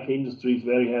 we like industries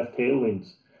where you have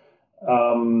tailwinds.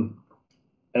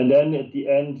 And then at the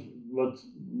end,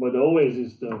 what always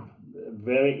is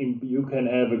you can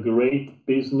have a great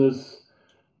business,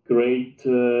 great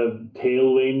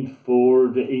tailwind for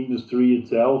the industry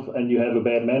itself, and you have a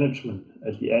bad management.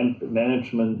 At the end,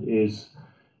 management is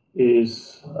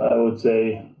I would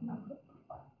say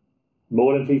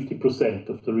more than 50%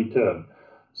 of the return.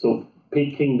 So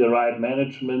picking the right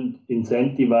management,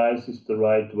 incentivizes the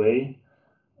right way.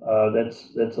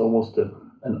 That's almost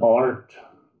an art,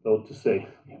 so to say.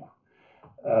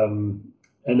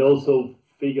 And also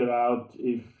figure out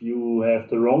if you have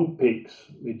the wrong picks,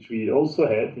 which we also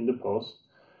had in the past,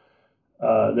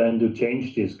 then to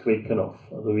change this quick enough.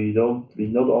 We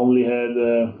not only had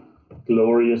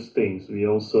glorious things, we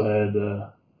also had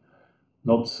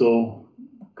not so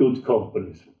good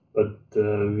companies, but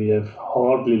we have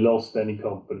hardly lost any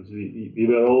companies. We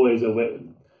were always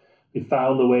we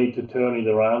found a way to turn it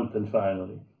around, and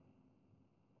finally.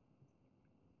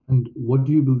 And what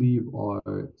do you believe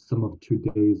are some of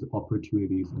today's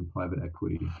opportunities in private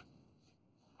equity?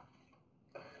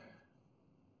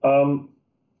 Also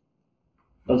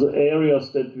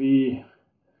areas that we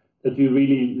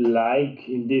really like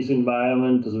in this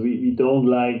environment, as we don't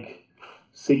like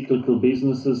cyclical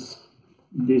businesses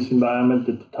in this environment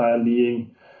at the time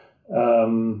being.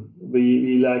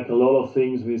 We like a lot of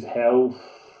things with health,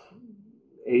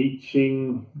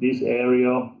 aging. This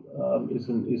area is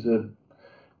a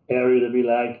area that we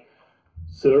like.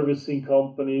 Servicing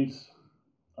companies,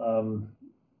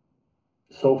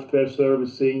 software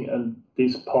servicing, and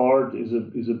this part is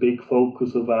a big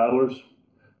focus of ours.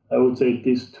 I would say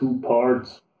these two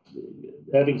parts.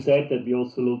 Having said that, we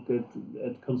also look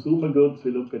at consumer goods,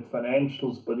 we look at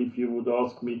financials, but if you would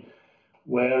ask me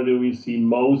where do we see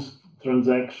most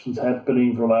transactions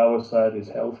happening from our side, is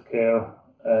healthcare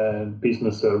and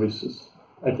business services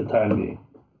at the time being.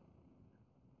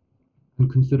 And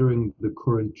considering the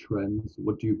current trends,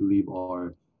 what do you believe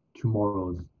are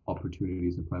tomorrow's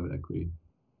opportunities in private equity?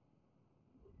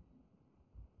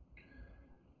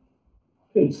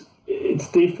 It's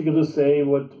difficult to say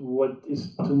what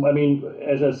is. I mean,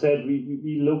 as I said,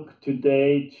 we look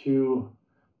today to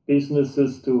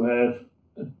businesses who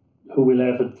will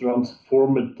have a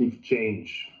transformative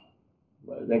change.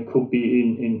 That could be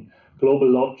in Global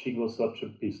Logic was such a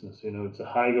business. It's a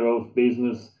high growth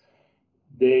business.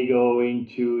 They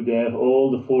have all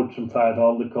the Fortune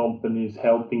 500 companies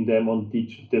helping them on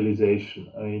digitalization.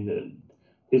 I mean,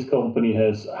 this company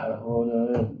has, I don't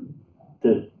know,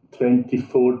 the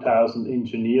 24,000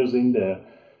 engineers in there.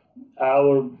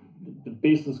 The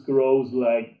business grows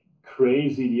like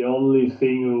crazy. The only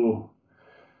thing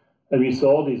and we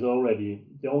saw this already,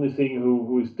 the only thing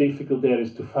who is difficult there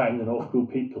is to find enough good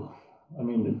people. I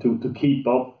mean, to keep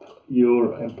up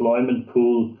your employment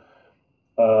pool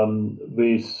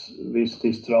with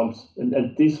this trends.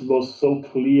 And this was so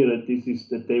clear that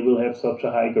they will have such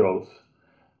a high growth.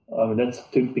 I mean, that's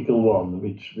a typical one,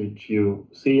 which you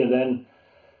see. And then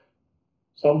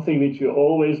something which you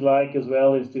always like as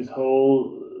well is this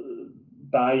whole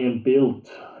buy and build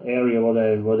area,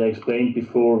 what I explained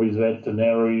before with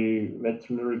veterinary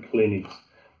clinics.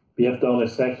 We have done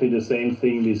exactly the same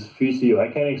thing with physio. I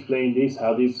can explain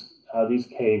how this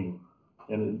came.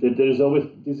 And there is always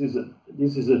this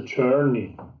is a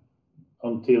journey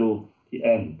until the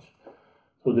end.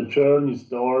 So the journey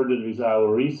started with our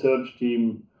research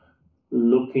team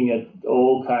looking at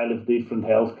all kind of different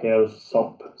healthcare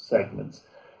sub-segments.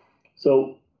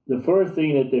 So the first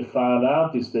thing that they found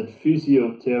out is that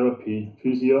physiotherapy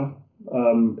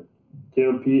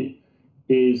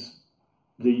is,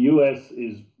 the US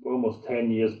is almost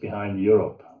 10 years behind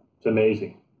Europe. It's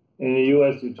amazing. In the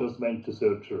US, you just went to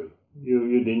surgery.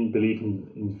 You didn't believe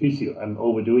in physio. I'm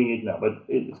overdoing it now, but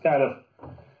it's kind of,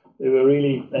 they were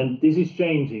really, and this is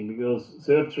changing because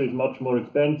surgery is much more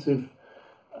expensive.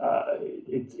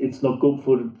 It's not good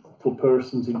for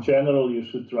persons in general. You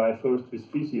should try first with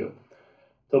physio.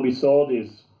 So we saw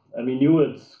this, and we knew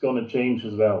it's going to change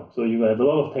as well. So you have a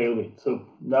lot of tailwind. So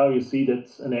now you see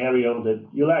that's an area that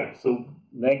you like. So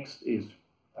next is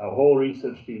our whole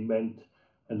research team went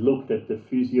and looked at the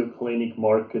physio clinic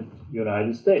market,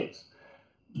 United States.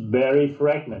 Very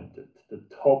fragmented. The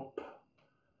top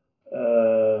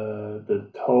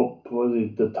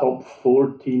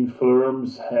 14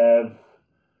 firms have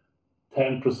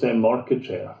 10% market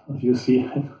share. You see,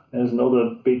 there's not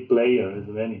a big player,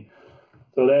 isn't any.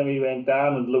 So then we went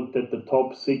down and looked at the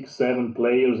top 6, 7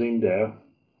 players in there,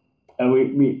 and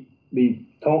we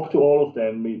talked to all of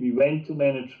them. We went to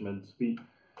management.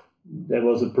 There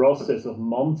was a process of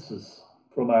months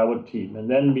from our team, and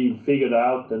then we figured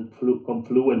out that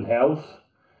Confluent Health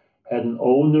had an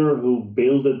owner who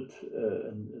built a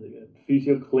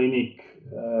physio clinic,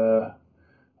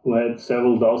 who had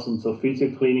several dozens of physio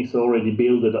clinics already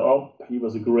built it up. He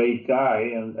was a great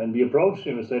guy, and we approached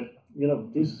him and said,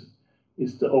 this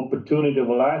is the opportunity of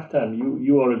a lifetime.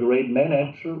 You are a great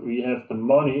manager. We have the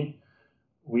money.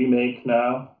 We make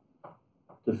now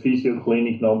the physio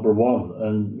clinic #1,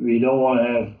 and we don't want to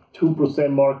have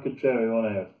 2% market share. We want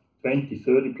to have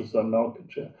 20-30% market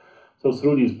share. So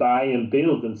through this buy and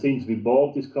build, and since we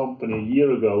bought this company a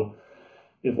year ago,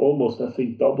 we've almost, I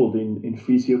think, doubled in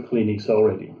physio clinics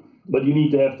already. But you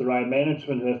need to have the right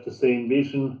management, who have the same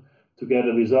vision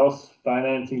together with us,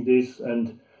 financing this,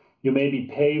 and you maybe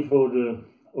pay for the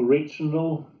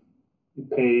original, you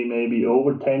pay maybe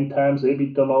over 10 times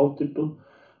EBITDA multiple,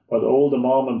 but all the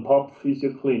mom and pop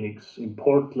physio clinics in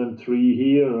Portland, 3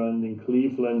 here, and in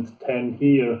Cleveland, 10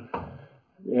 here,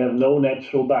 they have no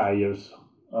natural buyers,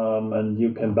 and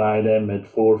you can buy them at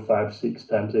 4, 5, 6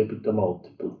 times EBITDA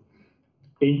multiple.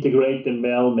 Integrate them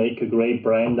well, make a great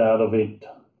brand out of it,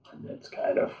 and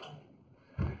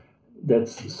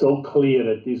that's so clear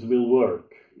that this will work.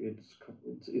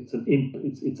 It's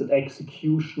an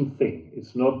execution thing.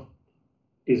 It's not,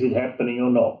 is it happening or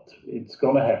not? It's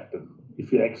gonna happen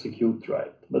if you execute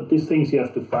right. But these things you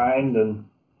have to find, and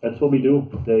that's what we do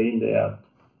day in, day out.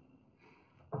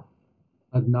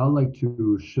 I'd now like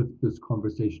to shift this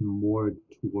conversation more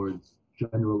towards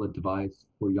general advice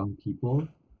for young people.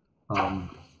 And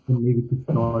maybe to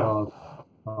start off,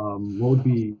 what would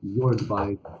be your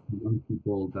advice to young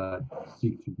people that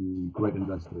seek to be great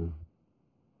investors?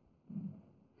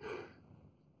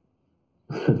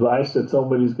 Advice that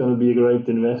somebody's going to be a great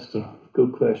investor.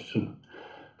 Good question.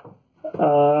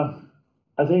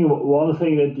 I think one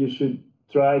thing that you should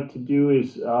try to do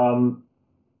is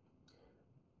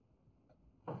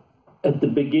at the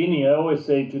beginning, I always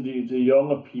say to the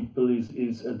younger people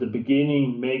is at the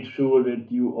beginning, make sure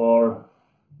that you are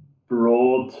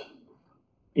broad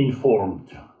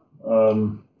informed.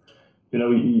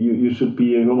 You should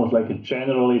be almost like a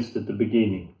generalist at the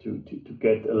beginning to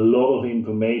get a lot of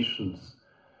information,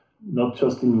 not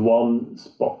just in one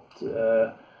spot.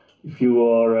 If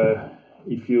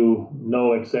you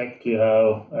know exactly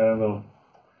how, I don't know,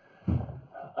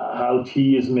 how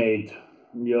tea is made,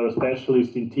 you're a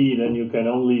specialist in tea, then you can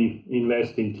only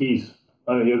invest in teas.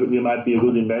 I mean, you might be a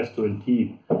good investor in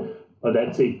tea, but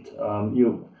that's it.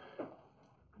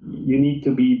 You need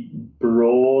to be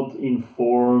broad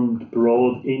informed,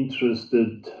 broad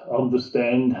interested,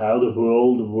 understand how the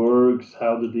world works,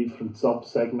 how the different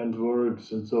sub-segment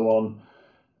works, and so on.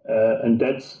 And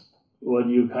that's what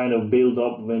you kind of build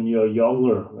up when you're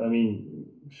younger. I mean,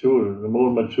 sure, the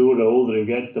more mature, the older you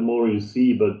get, the more you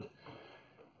see. But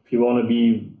if you want to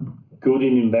be good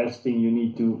in investing, you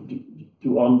need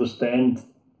to understand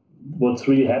what's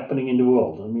really happening in the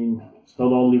world. I mean, it's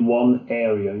not only one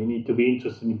area. You need to be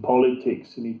interested in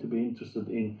politics. You need to be interested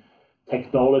in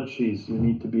technologies. You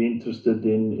need to be interested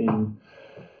in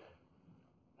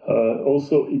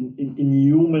also in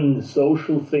human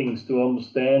social things to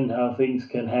understand how things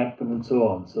can happen and so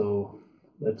on. So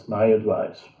that's my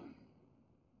advice.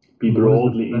 Be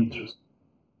broadly interested.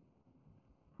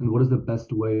 And what is the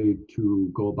best way to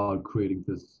go about creating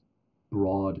this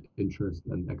broad interest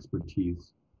and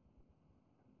expertise?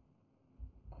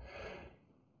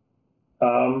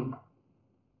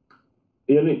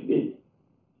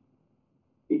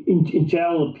 In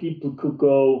general, people could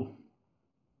go,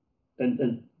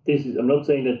 and this is, I'm not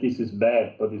saying that this is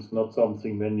bad, but it's not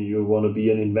something when you want to be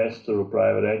an investor or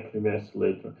private equity investor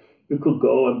later. You could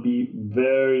go and be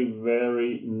very,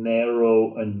 very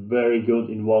narrow and very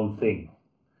good in one thing,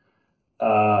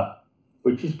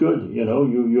 which is good.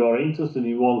 You are interested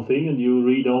in one thing and you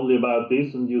read only about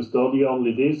this and you study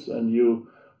only this and you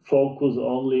focus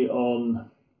only on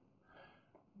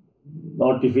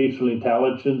artificial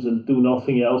intelligence and do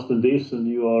nothing else than this, and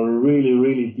you are really,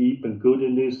 really deep and good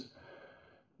in this.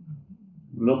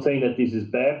 I'm not saying that this is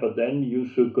bad, but then you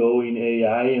should go in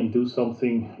AI and do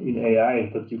something in AI,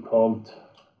 but you can't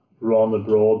run a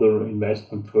broader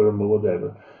investment firm or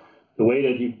whatever. The way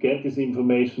that you get this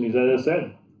information is, as I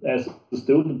said, as a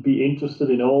student, be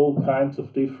interested in all kinds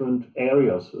of different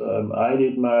areas. I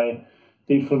did my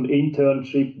different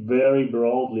internship very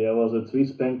broadly. I was at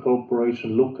Swiss Bank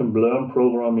Corporation Look and Learn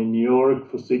program in New York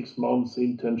for 6 months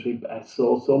internship. I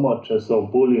saw so much. I saw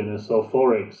bullion, I saw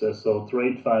Forex, I saw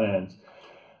trade finance.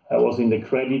 I was in the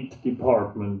credit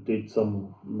department, did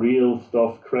some real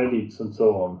stuff, credits and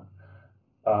so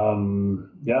on.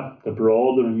 The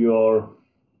broader you are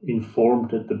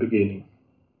informed at the beginning.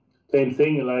 Same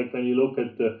thing, like when you look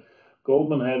at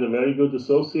Goldman had a very good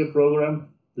associate program.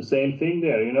 The same thing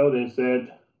there, they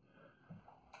said,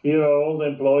 here are all the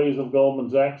employees of Goldman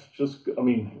Sachs.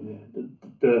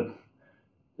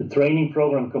 The training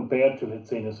program compared to, let's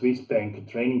say, in a Swiss bank, a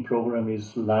training program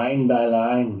is line by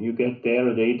line. You get there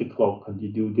at 8 o'clock and you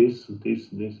do this and this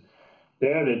and this.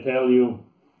 There they tell you,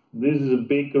 this is a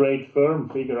big, great firm,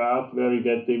 figure out where you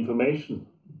get the information.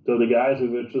 So the guys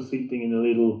who were just sitting in a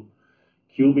little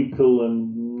cubicle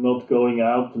and not going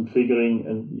out and figuring,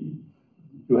 and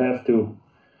you have to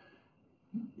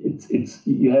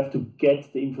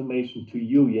get the information to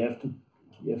you. You have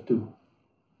to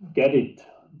get it.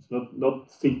 It's not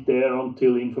sit there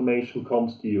until information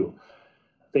comes to you.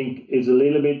 I think it's a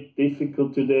little bit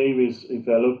difficult today with, if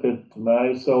I look at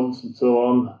my sons and so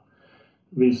on,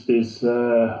 with this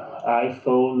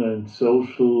iPhone and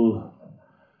social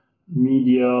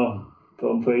media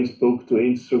from Facebook to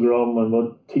Instagram and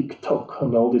what TikTok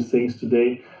and all these things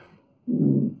today.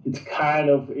 It's kind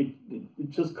of, it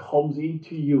just comes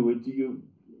into you.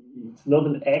 It's not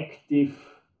an active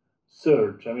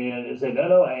search. I mean, I say,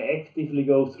 no, I actively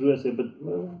go through. I say, but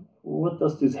what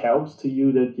does this help to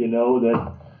you that you know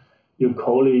that your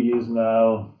colleague is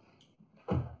now,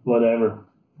 whatever,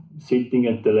 sitting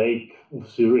at the lake of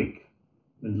Zurich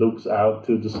and looks out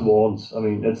to the swans. I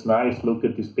mean, it's nice, look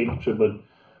at this picture, but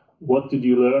what did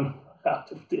you learn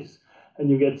out of this? And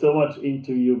you get so much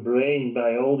into your brain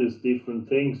by all these different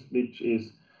things, which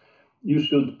is, you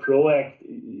should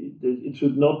it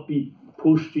should not be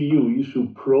pushed to you. You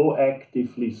should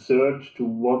proactively search to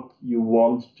what you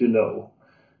want to know.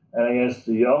 And I guess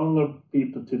the younger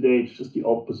people today, it's just the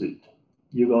opposite.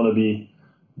 You're going to be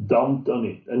dumped on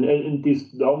it. And this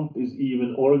dump is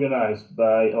even organized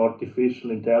by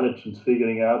artificial intelligence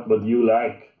figuring out what you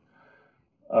like.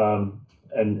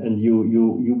 And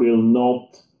you will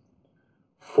not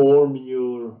form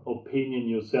your opinion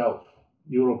yourself.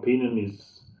 Your opinion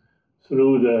is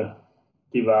through the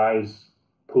device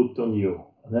put on you.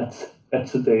 And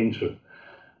that's a danger.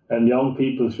 And young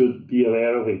people should be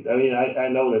aware of it. I mean, I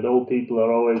know that old people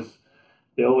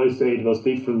they always say it was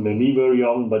different when we were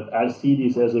young, but I see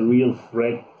this as a real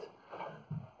threat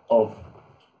of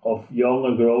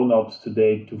younger grown-ups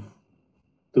today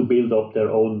to build up their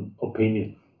own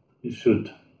opinion. You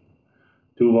should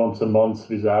do once a month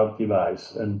without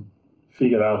device and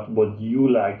figure out what you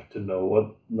like to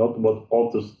know, not what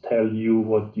others tell you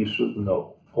what you should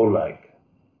know or like.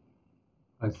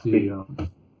 I see.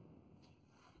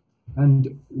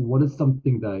 And what is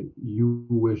something that you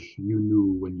wish you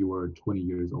knew when you were 20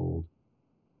 years old?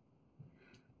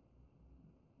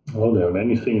 Oh, there are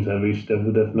many things I wish I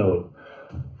would have known.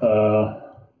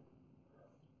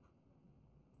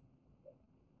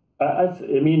 I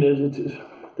mean,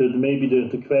 maybe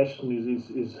the question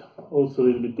is also a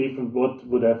little bit different. What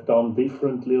would I have done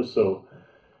differently or so?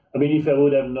 I mean, if I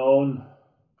would have known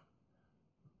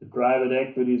the private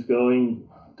equity is going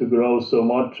to grow so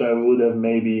much, I would have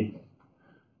maybe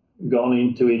gone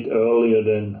into it earlier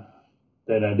than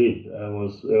I did. I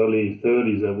was early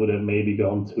 30s. I would have maybe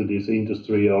gone to this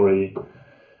industry already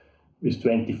with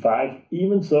 25.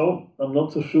 Even so, I'm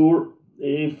not so sure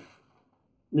if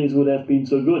this would have been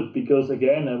so good, because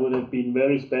again, I would have been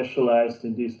very specialized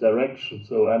in this direction.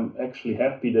 So I'm actually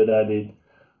happy that I did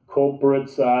corporate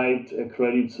side at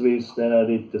Credit Suisse, then I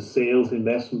did the sales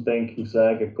investment banking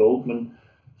side at Goldman.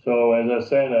 So as I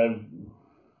said,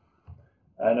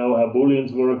 I know how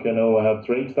bullions work, I know how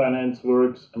trade finance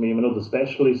works. I mean, I'm not a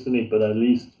specialist in it, but at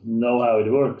least know how it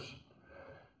works.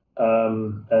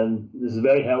 And this is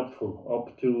very helpful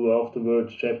up to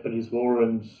afterwards Japanese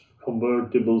warrants,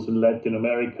 convertibles in Latin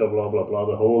America, blah, blah, blah,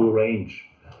 the whole range.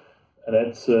 And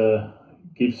that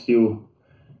gives you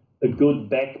a good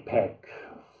backpack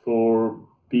for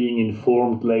being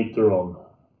informed later on.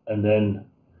 And then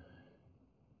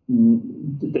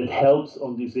that helps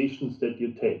on decisions that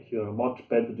you take. You're a much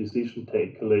better decision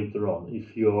taker later on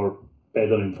if you're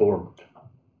better informed.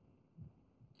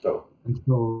 And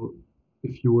so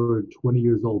if you were 20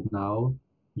 years old now,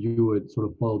 you would sort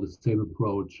of follow the same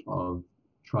approach of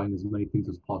trying as many things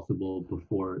as possible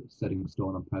before setting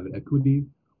stone on private equity,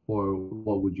 or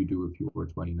what would you do if you were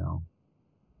 20 now?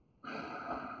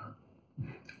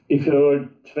 If I were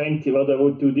 20, what I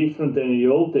would do different than in the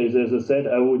old days, as I said,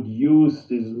 I would use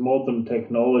this modern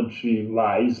technology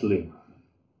wisely.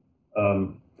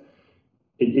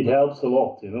 It helps a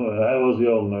lot, you know. I was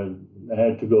young, I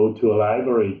had to go to a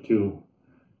library to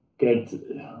get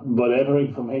whatever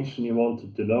information you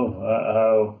wanted to know.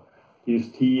 How this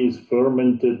tea is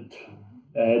fermented.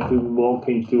 I had to walk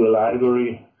into a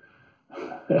library.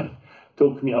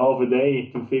 Took me half a day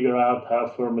to figure out how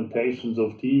fermentations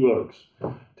of tea works.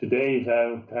 Today, if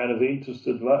I'm kind of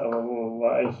interested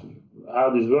how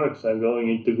this works, I'm going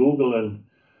into Google and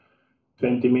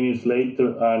 20 minutes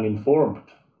later I'm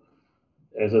informed.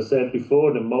 As I said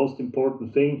before, the most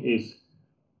important thing is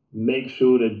make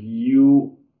sure that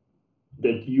you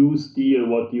steer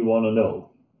what you want to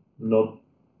know, not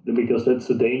because that's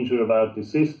the danger about the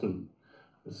system.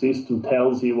 The system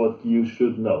tells you what you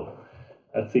should know.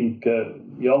 I think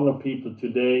younger people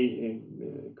today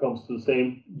comes to the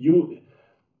same. You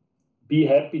be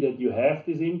happy that you have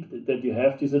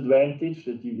this advantage.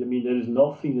 There is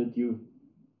nothing that you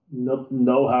not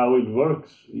know how it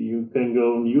works. You can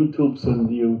go on YouTube and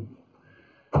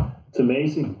it's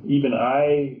amazing. Even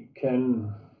I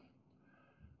can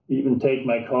even take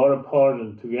my car apart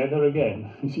and together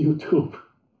again with YouTube.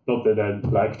 Not that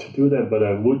I'd like to do that, but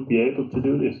I would be able to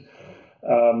do this.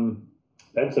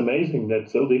 That's amazing.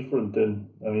 That's so different. And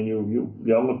I mean, you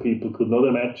younger people could not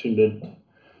imagine that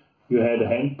you had a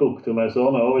handbook. To my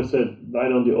son, I always said, why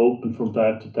don't you open from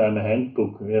time to time a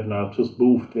handbook? We have now just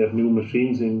moved. We have new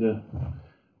machines in the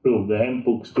room. The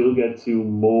handbook still gets you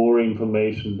more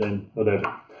information than whatever.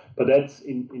 But that's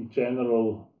in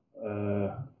general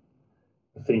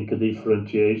think a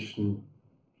differentiation.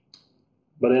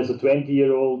 But as a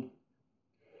 20-year-old,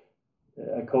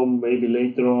 I come maybe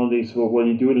later on this, what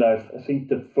you do in life. I think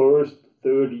the first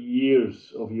 30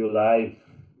 years of your life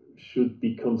should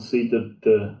be considered,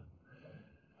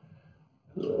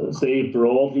 say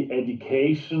broadly,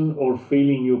 education or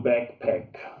filling your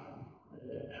backpack.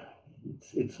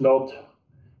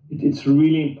 It's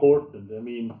really important. I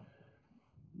mean,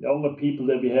 younger people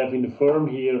that we have in the firm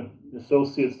here,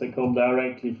 associates that come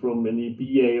directly from an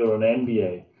BA or an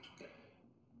MBA,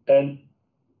 and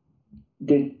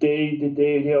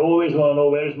they always want to know,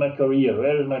 where is my career,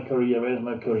 where is my career, where is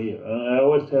my career? And I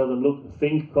always tell them, look,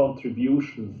 think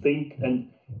contribution, think and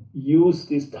use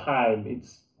this time.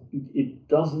 It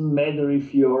doesn't matter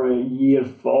if you're a year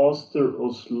faster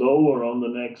or slower on the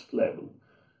next level.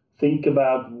 Think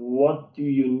about, what do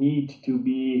you need to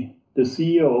be the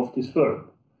CEO of this firm?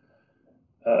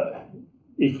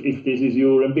 If this is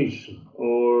your ambition,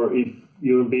 or if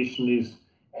your ambition is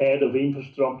head of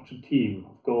infrastructure team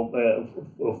of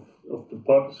the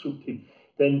partners group team,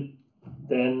 then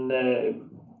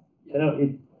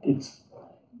it's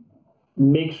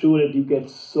make sure that you get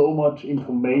so much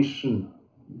information,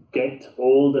 get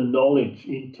all the knowledge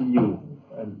into you,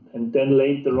 and then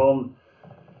later on,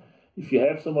 if you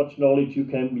have so much knowledge, you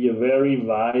can be a very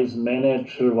wise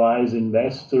manager, wise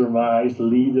investor, wise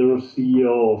leader,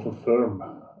 CEO of a firm.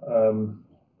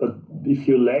 But if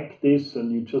you lack this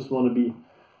and you just want to be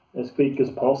as quick as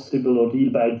possible or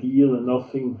deal by deal and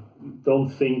nothing, don't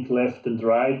think left and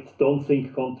right, don't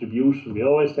think contribution. We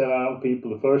always tell our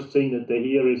people, the first thing that they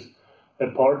hear is a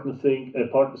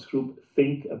partners group,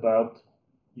 think about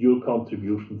your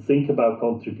contribution. Think about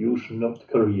contribution, not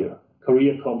career.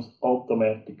 Career comes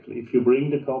automatically. If you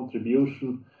bring the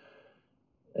contribution,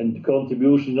 and the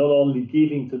contribution not only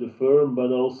giving to the firm,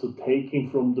 but also taking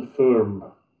from the firm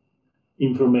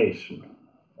information.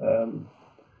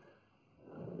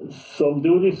 Some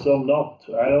do this, some not.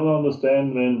 I don't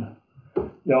understand when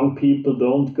young people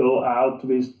don't go out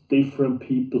with different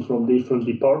people from different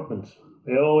departments.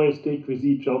 They always stick with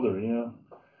each other, you know.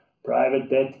 Private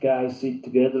debt guys sit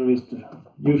together with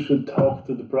you should talk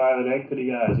to the private equity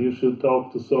guys, you should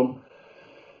talk to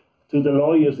the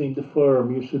lawyers in the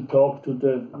firm, you should talk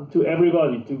to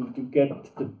everybody to get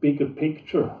the bigger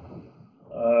picture,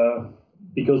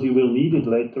 because you will need it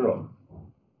later on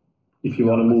if you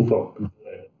want to move up.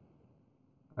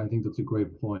 I think that's a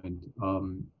great point.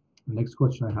 The next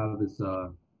question I have is,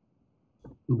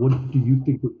 what do you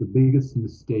think was the biggest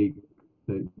mistake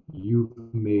that you've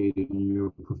made in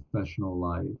your professional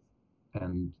life?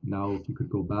 And now, if you could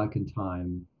go back in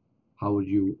time, how would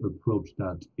you approach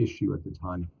that issue at the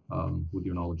time, with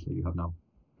your knowledge that you have now?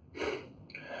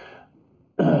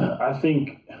 I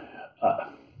think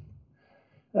I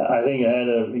had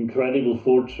an incredible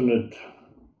fortunate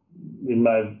in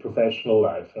my professional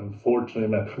life. I'm fortunate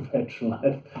in my professional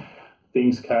life.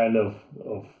 Things kind of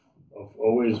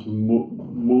always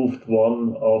moved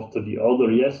one after the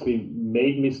other. Yes, we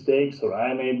made mistakes, or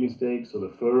I made mistakes, or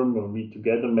the firm, or we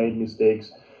together made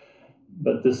mistakes.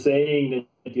 But the saying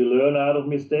that you learn out of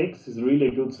mistakes is really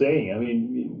a good saying. I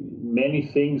mean, many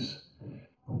things.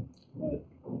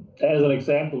 As an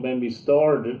example, when we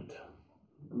started,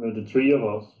 the three of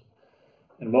us,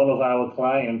 and one of our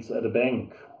clients at a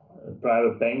bank, a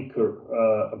private banker,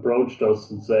 approached us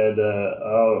and said,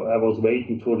 oh, I was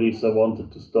waiting for this, I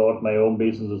wanted to start my own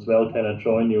business as well, can I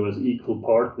join you as equal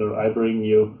partner? I bring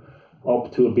you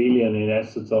up to $1 billion in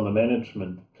assets under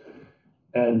management.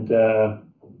 And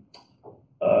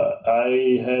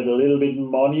I had a little bit of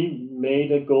money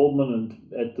made at Goldman, and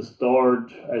at the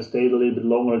start I stayed a little bit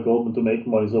longer at Goldman to make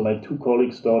money, so my two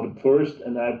colleagues started first,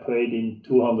 and I paid in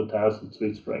 200,000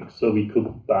 Swiss francs, so we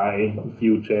could buy a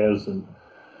few chairs and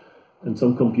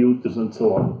some computers and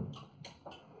so on.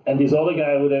 And this other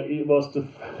guy was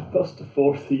the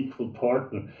fourth equal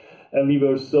partner, and we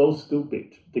were so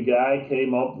stupid. The guy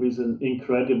came up with an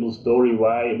incredible story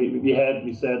why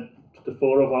we said, the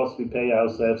four of us, we pay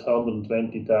ourselves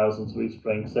 120,000 Swiss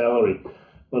franc salary,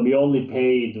 but we only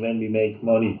paid when we make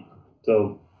money.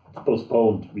 So it's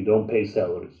postponed. We don't pay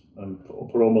salaries. And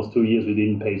for almost 2 years, we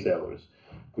didn't pay salaries.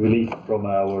 We live from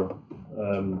our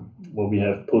what we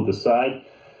have put aside.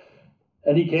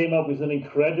 And he came up with an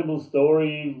incredible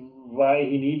story why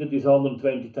he needed this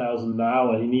 120,000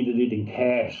 now, and he needed it in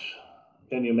cash.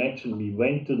 Can you imagine? We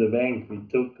went to the bank, we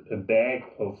took a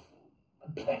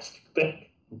plastic bag,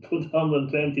 put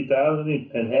 120,000 in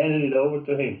and handed it over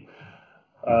to him.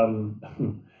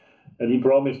 And he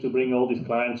promised to bring all these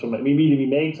clients from. We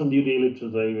made some due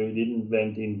diligence. We didn't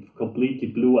went in completely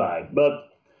blue-eyed. But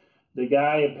the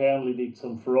guy apparently did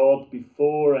some fraud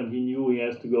before, and he knew he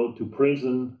has to go to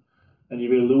prison, and he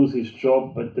will lose his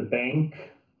job at the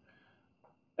bank.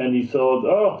 And he thought,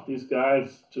 oh, these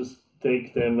guys just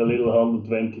take them a little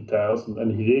 120,000,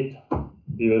 and he did.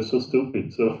 He was so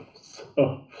stupid. So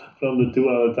from the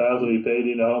 200,000, he paid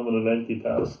in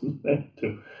 120,000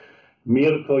 to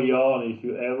Mirko Jan. If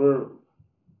you ever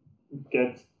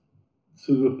get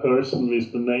to a person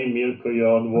with the name Mirko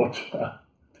Jan, watch out.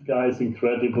 The guy is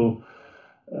incredible,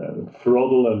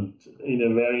 fraudulent in a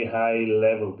very high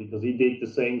level, because he did the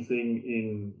same thing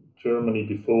in Germany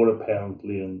before,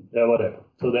 apparently, and yeah, whatever.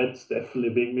 So that's definitely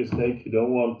a big mistake you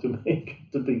don't want to make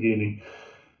at the beginning.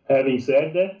 Having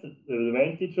said that, the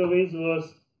advantage of it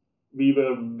was we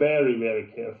were very, very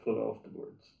careful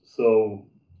afterwards. So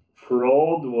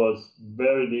fraud was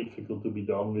very difficult to be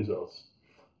done with us,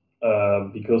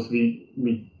 because we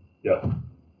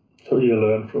so you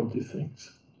learn from these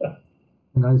things.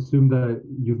 And I assume that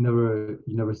you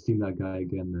never seen that guy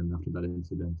again then after that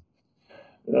incident.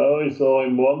 No, I saw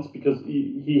him once because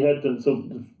he had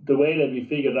the way that we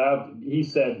figured out, he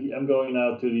said, I'm going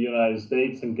now to the United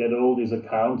States and get all these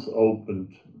accounts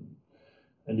opened.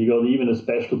 And he got even a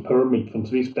special permit from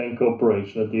Swiss Bank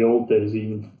Corporation. At the old days,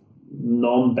 even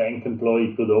non-bank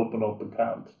employee could open up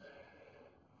accounts.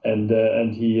 And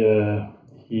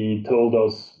he told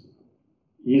us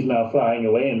he's now flying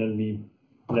away, and then we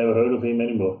never heard of him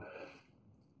anymore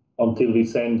until we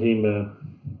sent him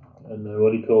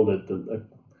what do you call it, a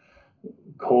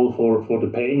call for the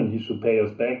payment. He should pay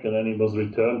us back, and then he was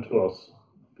returned to us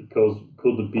because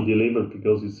couldn't be delivered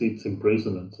because he sits in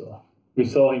prison. And so we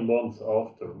saw him once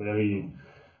after, where he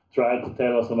tried to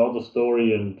tell us another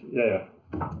story, and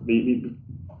we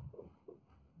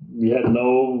had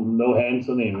no hands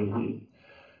on him.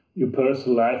 Your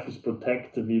personal life is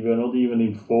protected. We were not even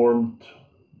informed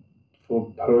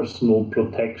for personal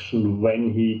protection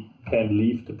when he can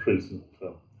leave the prison.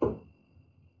 So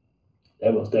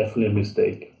that was definitely a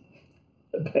mistake.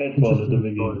 A bad one at the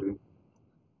beginning.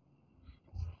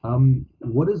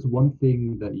 What is one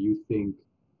thing that you think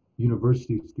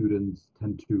university students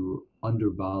tend to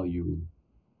undervalue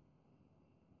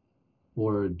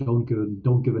or don't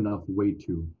give enough weight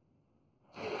to?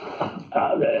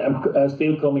 I'm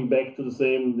still coming back to the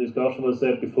same discussion I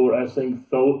said before. I think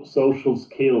social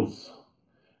skills,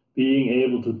 being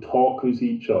able to talk with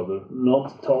each other,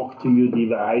 not talk to your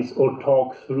device or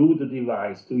talk through the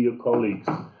device to your colleagues,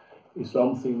 is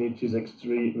something which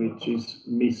is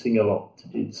missing a lot.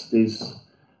 It's this,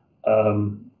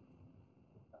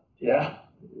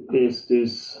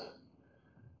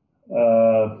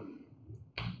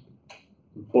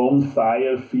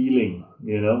 bonfire feeling.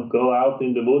 Go out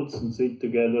in the woods and sit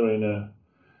together in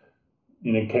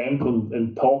a camp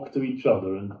and talk to each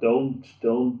other, and don't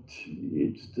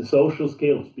it's the social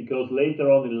skills, because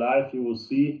later on in life you will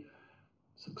see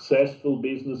successful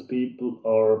business people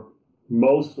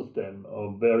most of them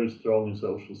are very strong in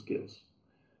social skills.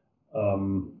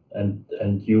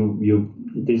 And you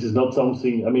this is not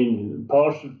something,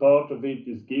 part of it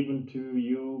is given to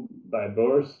you by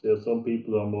birth. There are some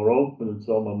people who are more open and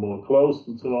some are more closed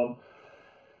and so on.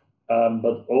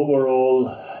 But overall,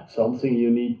 it's something you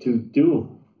need to do.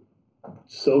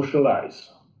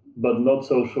 Socialize, but not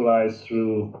socialize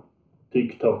through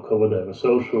TikTok or whatever.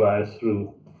 Socialize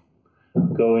through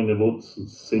go in the woods and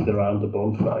sit around the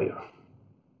bonfire.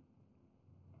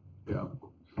 Yeah.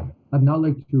 I'd now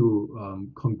like to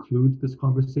conclude this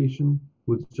conversation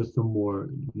with just some more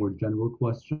general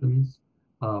questions.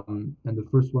 And the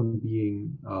first one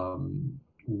being,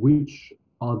 which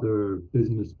other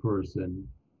business person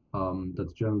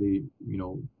that's generally,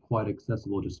 quite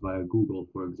accessible just via Google,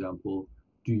 for example,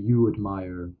 do you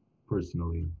admire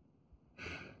personally?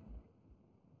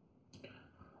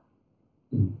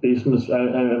 Business,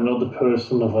 I'm not a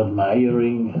person of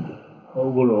admiring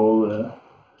overall.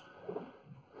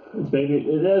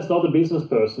 It's not a business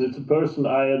person. It's a person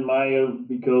I admire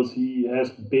because he has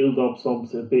built up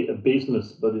a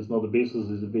business, but it's not a business.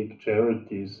 It's a big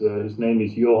charity. His name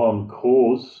is Johann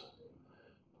Kroos.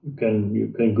 You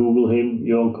can Google him,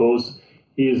 Johann Kroos.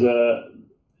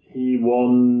 He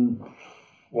won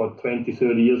 20,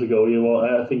 30 years ago.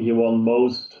 I think he won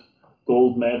most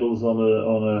gold medals on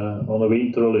a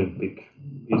Winter Olympic.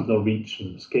 He's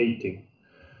Norwegian, skating.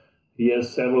 He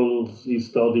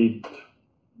studied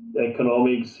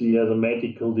economics, he has a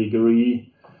medical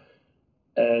degree,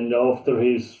 and after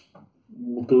his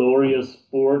glorious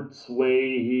sports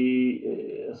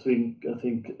way, I think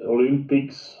the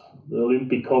Olympic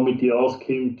Committee asked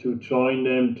him to join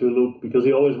them to look, because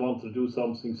he always wanted to do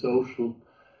something social,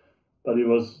 but he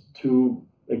was too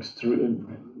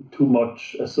extreme, too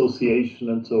much association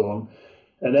and so on.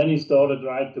 And then he started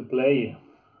Right to Play.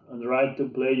 And Right to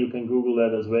Play, you can Google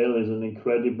that as well, is an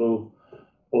incredible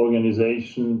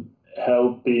organization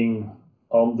helping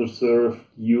underserved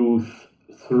youth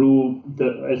through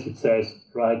as it says,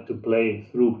 Right to Play,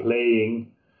 through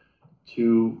playing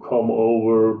to come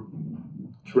over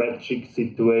tragic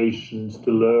situations,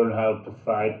 to learn how to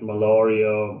fight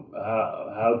malaria,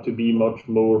 how to be much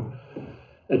more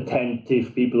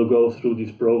attentive. People who go through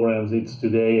these programs, it's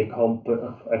today a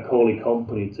call it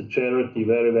company. It's a charity,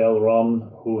 very well run,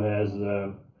 who has,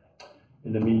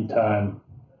 in the meantime,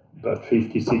 about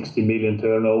 50-60 million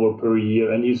turnover per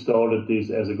year. And he started this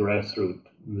as a grassroots,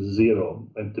 zero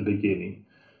at the beginning.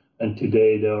 And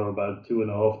today there are about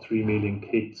 2.5-3 million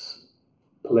kids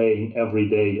playing every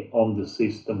day on the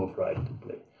system of Right to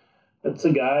Play. That's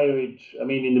a guy which, I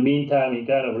mean, in the meantime, he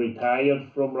kind of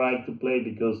retired from Right to Play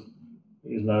because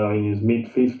he's now in his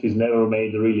mid-50s, never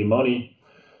made really money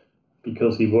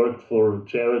because he worked for a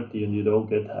charity and you don't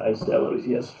get high salaries.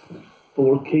 He has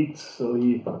 4 kids, so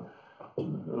the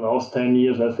last 10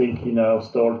 years, I think he now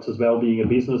starts as well being a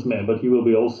businessman, but he will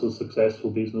be also a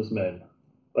successful businessman.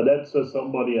 But that's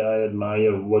somebody I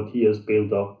admire, what he has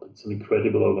built up. It's an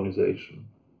incredible organization.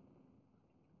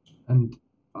 And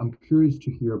I'm curious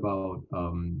to hear about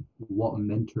what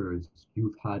mentors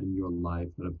you've had in your life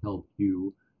that have helped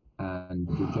you and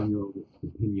your general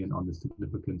opinion on the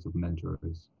significance of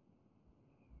mentors.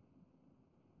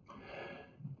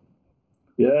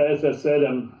 Yeah, as I said,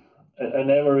 I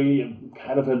never really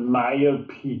kind of admire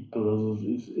people.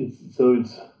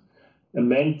 It's a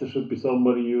mentor should be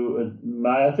somebody you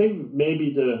admire. I think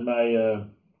maybe my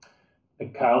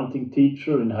accounting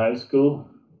teacher in high school.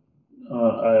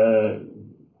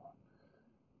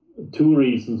 2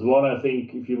 reasons. One, I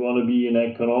think if you want to be in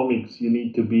economics, you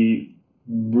need to be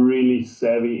really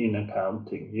savvy in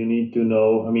accounting. You need to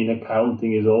know, I mean,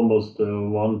 accounting is almost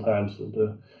one times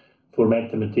for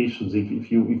mathematicians.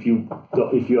 If you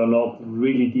are not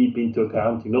really deep into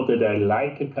accounting, not that I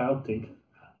like accounting,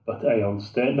 but I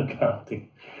understand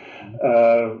accounting.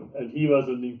 And he was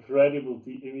an incredible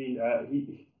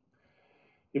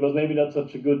he was maybe not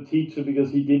such a good teacher because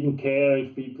he didn't care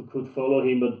if people could follow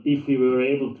him, but if you were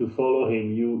able to follow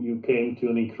him, you came to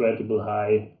an incredible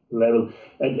high level.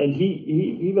 And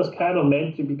he was kind of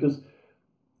mentored because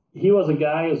he was a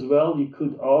guy as well, you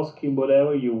could ask him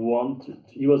whatever you wanted.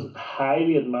 He was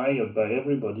highly admired by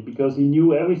everybody because he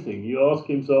knew everything. You ask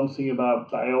him something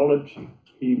about biology,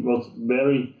 he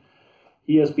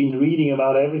has been reading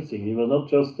about everything. He was not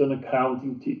just an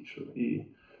accounting teacher.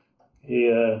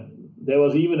 There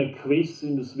was even a quiz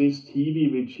in the Swiss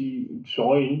TV which he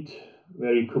joined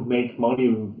where you could make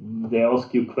money. They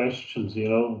ask you questions,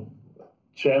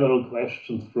 general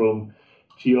questions from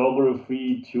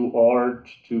geography to art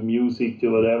to music to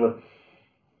whatever.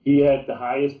 He had the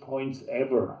highest points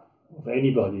ever of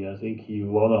anybody. I think he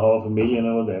won $500,000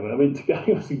 or whatever. I mean, the guy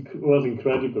was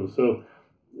incredible. So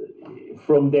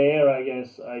from there, I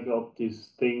guess I got this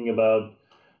thing about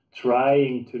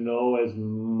trying to know as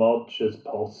much as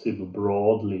possible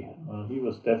broadly. He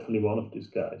was definitely one of these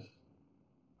guys.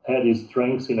 Had his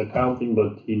strengths in accounting,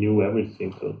 but he knew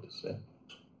everything, so to say.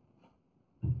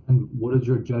 And what is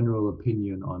your general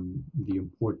opinion on the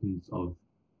importance of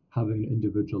having an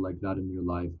individual like that in your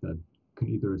life that can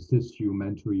either assist you,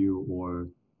 mentor you, or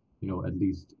at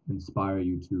least inspire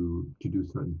you to do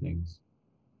certain things?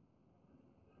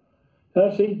 I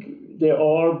think there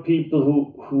are people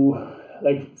who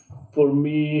like, for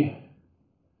me,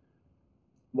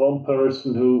 one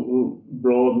person who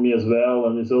brought me as well,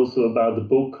 and it's also about the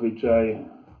book which I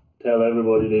tell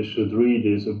everybody they should read,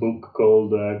 is a book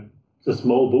called, it's a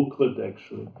small booklet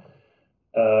actually.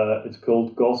 It's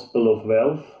called Gospel of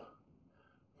Wealth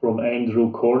from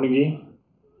Andrew Carnegie.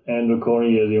 Andrew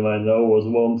Carnegie, as you might know, was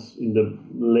once in the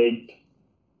late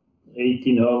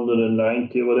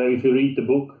 1890 or whatever. If you read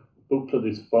the booklet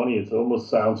is funny. It almost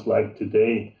sounds like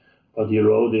today, but he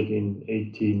wrote it in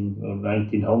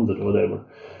 1900 or whatever.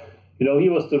 He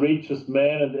was the richest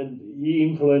man, and he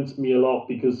influenced me a lot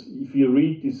because if you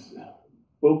read this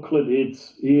booklet,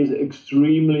 he is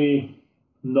extremely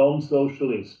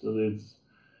non-socialist.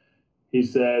 He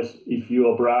says, if you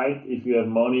are bright, if you have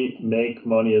money, make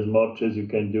money as much as you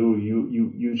can do.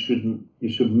 You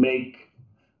should make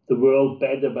the world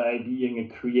better by being a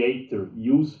creator.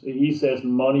 He says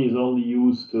money is only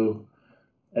used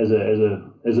as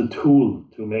a tool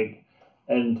to make,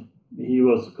 and he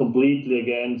was completely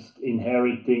against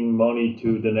inheriting money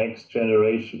to the next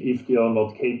generation if they are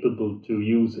not capable to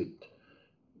use it.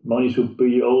 Money should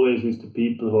be always with the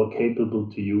people who are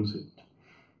capable to use it.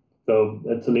 So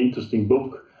that's an interesting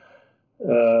book.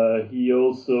 He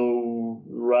also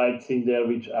writes in there,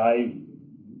 which I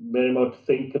very much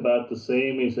think about the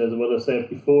same, is as what I said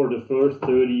before, the first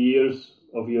 30 years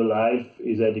of your life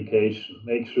is education.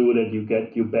 Make sure that you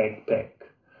get your backpack.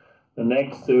 The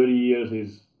next 30 years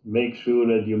is make sure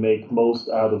that you make most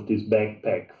out of this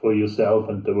backpack for yourself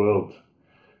and the world.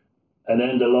 And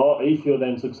then if you're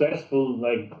then successful,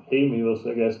 like him, he was,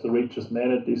 I guess, the richest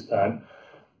man at this time.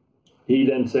 He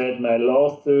then said, my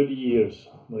last 30 years,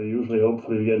 well, usually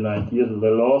hopefully you get 90 years,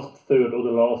 the last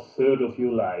third of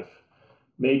your life,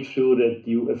 make sure that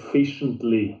you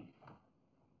efficiently,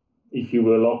 if you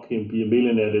were lucky and be a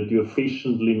millionaire, that you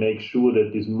efficiently make sure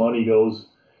that this money goes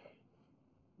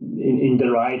in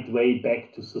the right way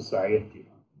back to society.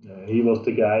 He was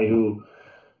the guy who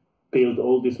built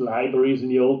all these libraries in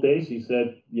the old days. He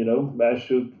said, I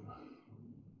should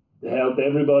help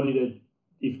everybody that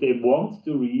if they want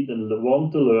to read and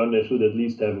want to learn, they should at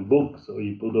least have a book. So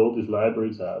he put all these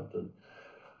libraries out. And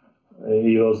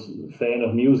he was a fan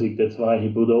of music. That's why he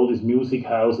put all these music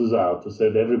houses out. He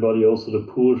said everybody, also the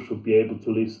poor, should be able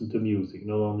to listen to music,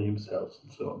 not only himself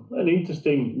and so on. An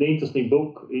interesting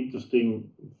book, interesting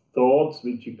thoughts,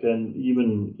 which you can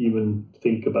even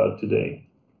think about today.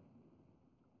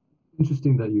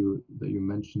 Interesting that you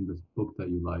mentioned this book that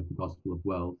you like, The Gospel of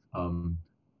Wealth.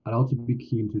 I'd also be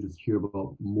keen to just hear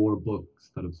about more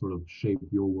books that have sort of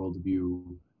shaped your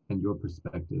worldview and your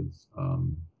perspectives.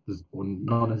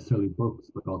 Not necessarily books,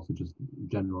 but also just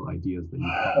general ideas that you.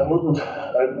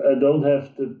 I don't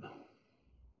have to.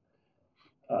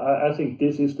 I think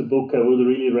this is the book I would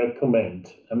really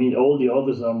recommend. I mean, all the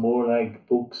others are more like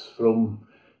books from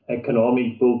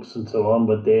economic books and so on,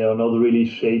 but they are not really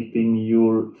shaping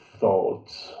your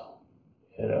thoughts.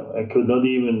 I could not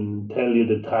even tell you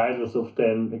the titles of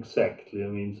them exactly. I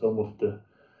mean, some of the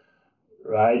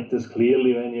writers,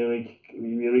 clearly, when you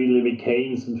read with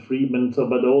Keynes and Friedman,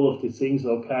 but all of these things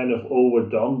are kind of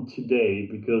overdone today,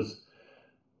 because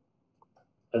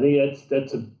I think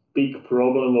that's a big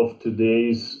problem of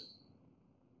today's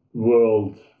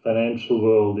world, financial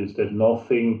world, is that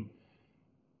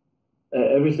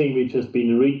everything which has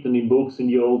been written in books in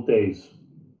the old days,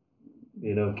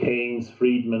 Keynes,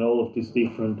 Friedman, all of these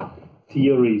different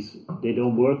theories, they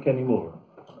don't work anymore.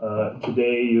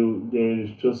 Today,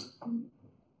 there's just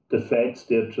the Feds,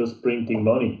 they're just printing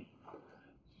money.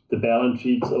 The balance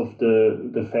sheets of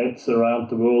the Feds around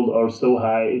the world are so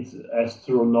high, it's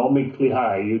astronomically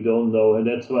high, you don't know. And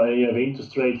that's why you have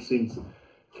interest rates since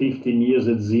 15 years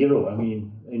at zero. I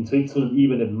mean, in Switzerland,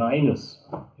 even at minus.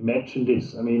 Imagine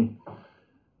this. I mean,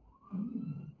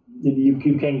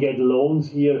 you can get loans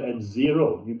here at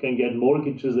zero. You can get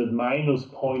mortgages at minus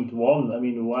 0.1. I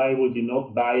mean, why would you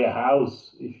not buy a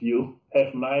house if you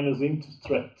have minus interest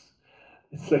rates?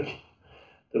 It's like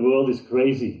the world is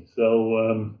crazy.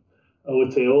 So I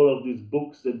would say all of these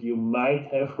books that you might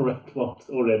have read once,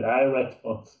 or that I read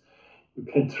once, you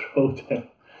can throw them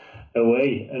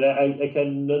away. And I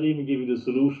cannot even give you the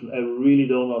solution. I really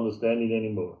don't understand it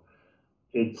anymore.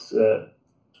 It's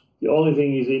the only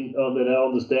thing that I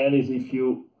understand is if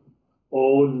you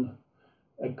own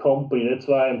a company. That's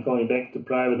why I'm coming back to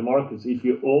private markets. If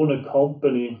you own a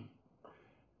company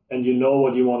and you know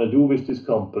what you want to do with this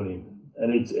company,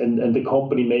 and the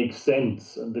company makes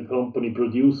sense, and the company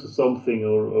produces something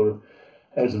or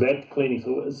has vet clinics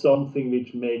or something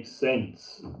which makes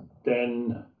sense,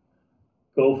 then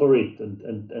go for it,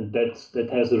 and that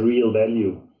has a real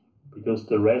value, because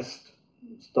the rest,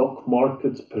 stock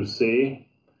markets per se,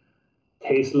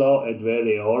 Tesla at where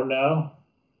they are now.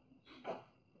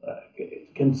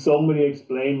 Can somebody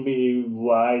explain me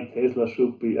why Tesla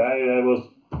should be? I was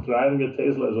driving a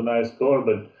Tesla, it's a nice car,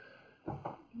 but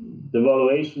the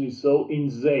valuation is so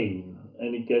insane,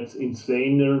 and it gets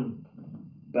insaner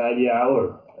by the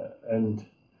hour, and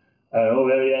I don't know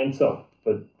where it ends up,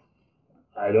 but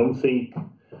I don't think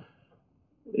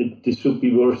this should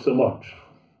be worth so much.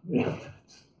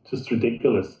 It's just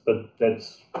ridiculous, but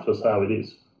that's just how it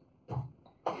is.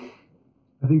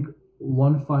 I think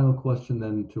one final question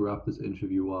then to wrap this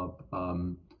interview up.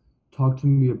 Talk to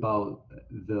me about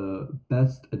the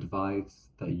best advice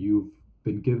that you've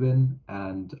been given,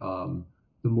 and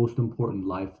the most important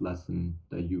life lesson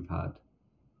that you've had.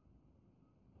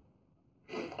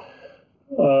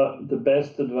 The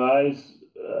best advice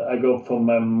I got from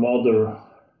my mother,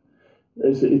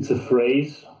 it's a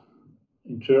phrase.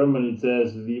 In German it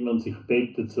says, wie man sich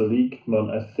betet, so liegt man.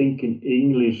 I think in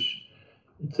English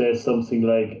it says something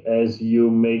like, as you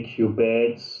make your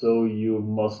bed, so you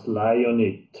must lie on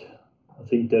it. I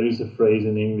think there is a phrase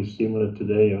in English similar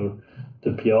today, or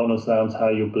the piano sounds how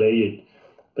you play it.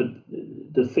 But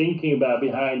the thinking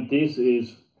behind this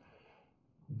is,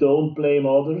 don't blame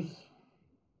others.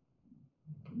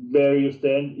 Where you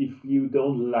stand, if you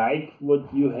don't like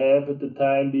what you have at the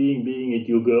time being it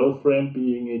your girlfriend,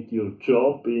 being it your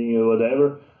job, being it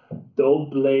whatever, don't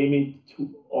blame it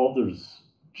to others.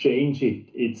 Change it.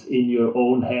 It's in your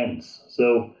own hands.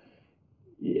 So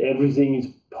everything is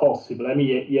possible. I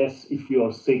mean, yes, if you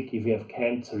are sick, if you have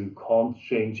cancer, you can't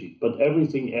change it. But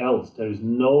everything else, there is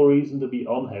no reason to be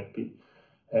unhappy.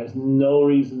 There's no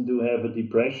reason to have a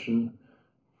depression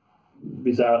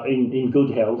without in good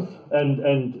health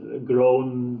and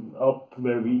grown up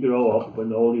where we grow up,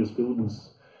 when all your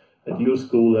students at your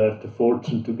school have the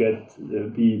fortune to get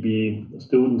be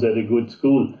students at a good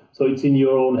school. So it's in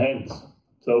your own hands.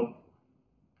 So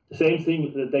the same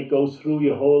thing that goes through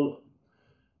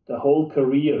the whole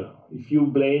career. If you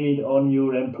blame it on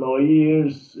your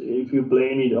employers, if you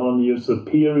blame it on your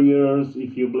superiors,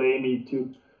 if you blame it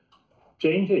to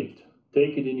change it,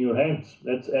 take it in your hands.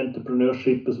 That's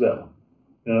entrepreneurship as well.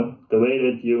 You know, the way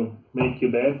that you make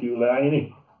your bed, you lie in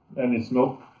it, and it's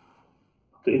not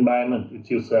the environment,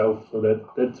 it's yourself. So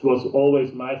that was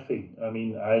always my thing. I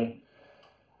mean,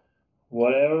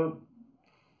 whatever,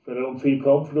 if I don't feel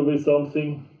comfortable with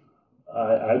something,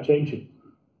 I change it.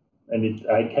 And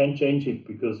I can change it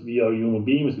because we are human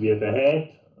beings. We have a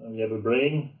head, we have a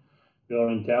brain, we are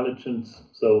intelligent.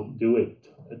 So do it.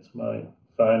 That's my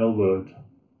final word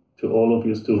to all of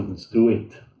your students. Do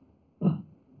it.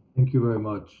 Thank you very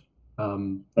much.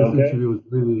 This interview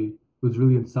was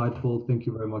really insightful. Thank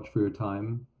you very much for your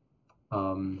time.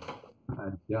 And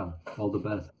yeah, all the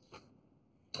best.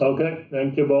 Okay,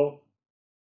 thank you both.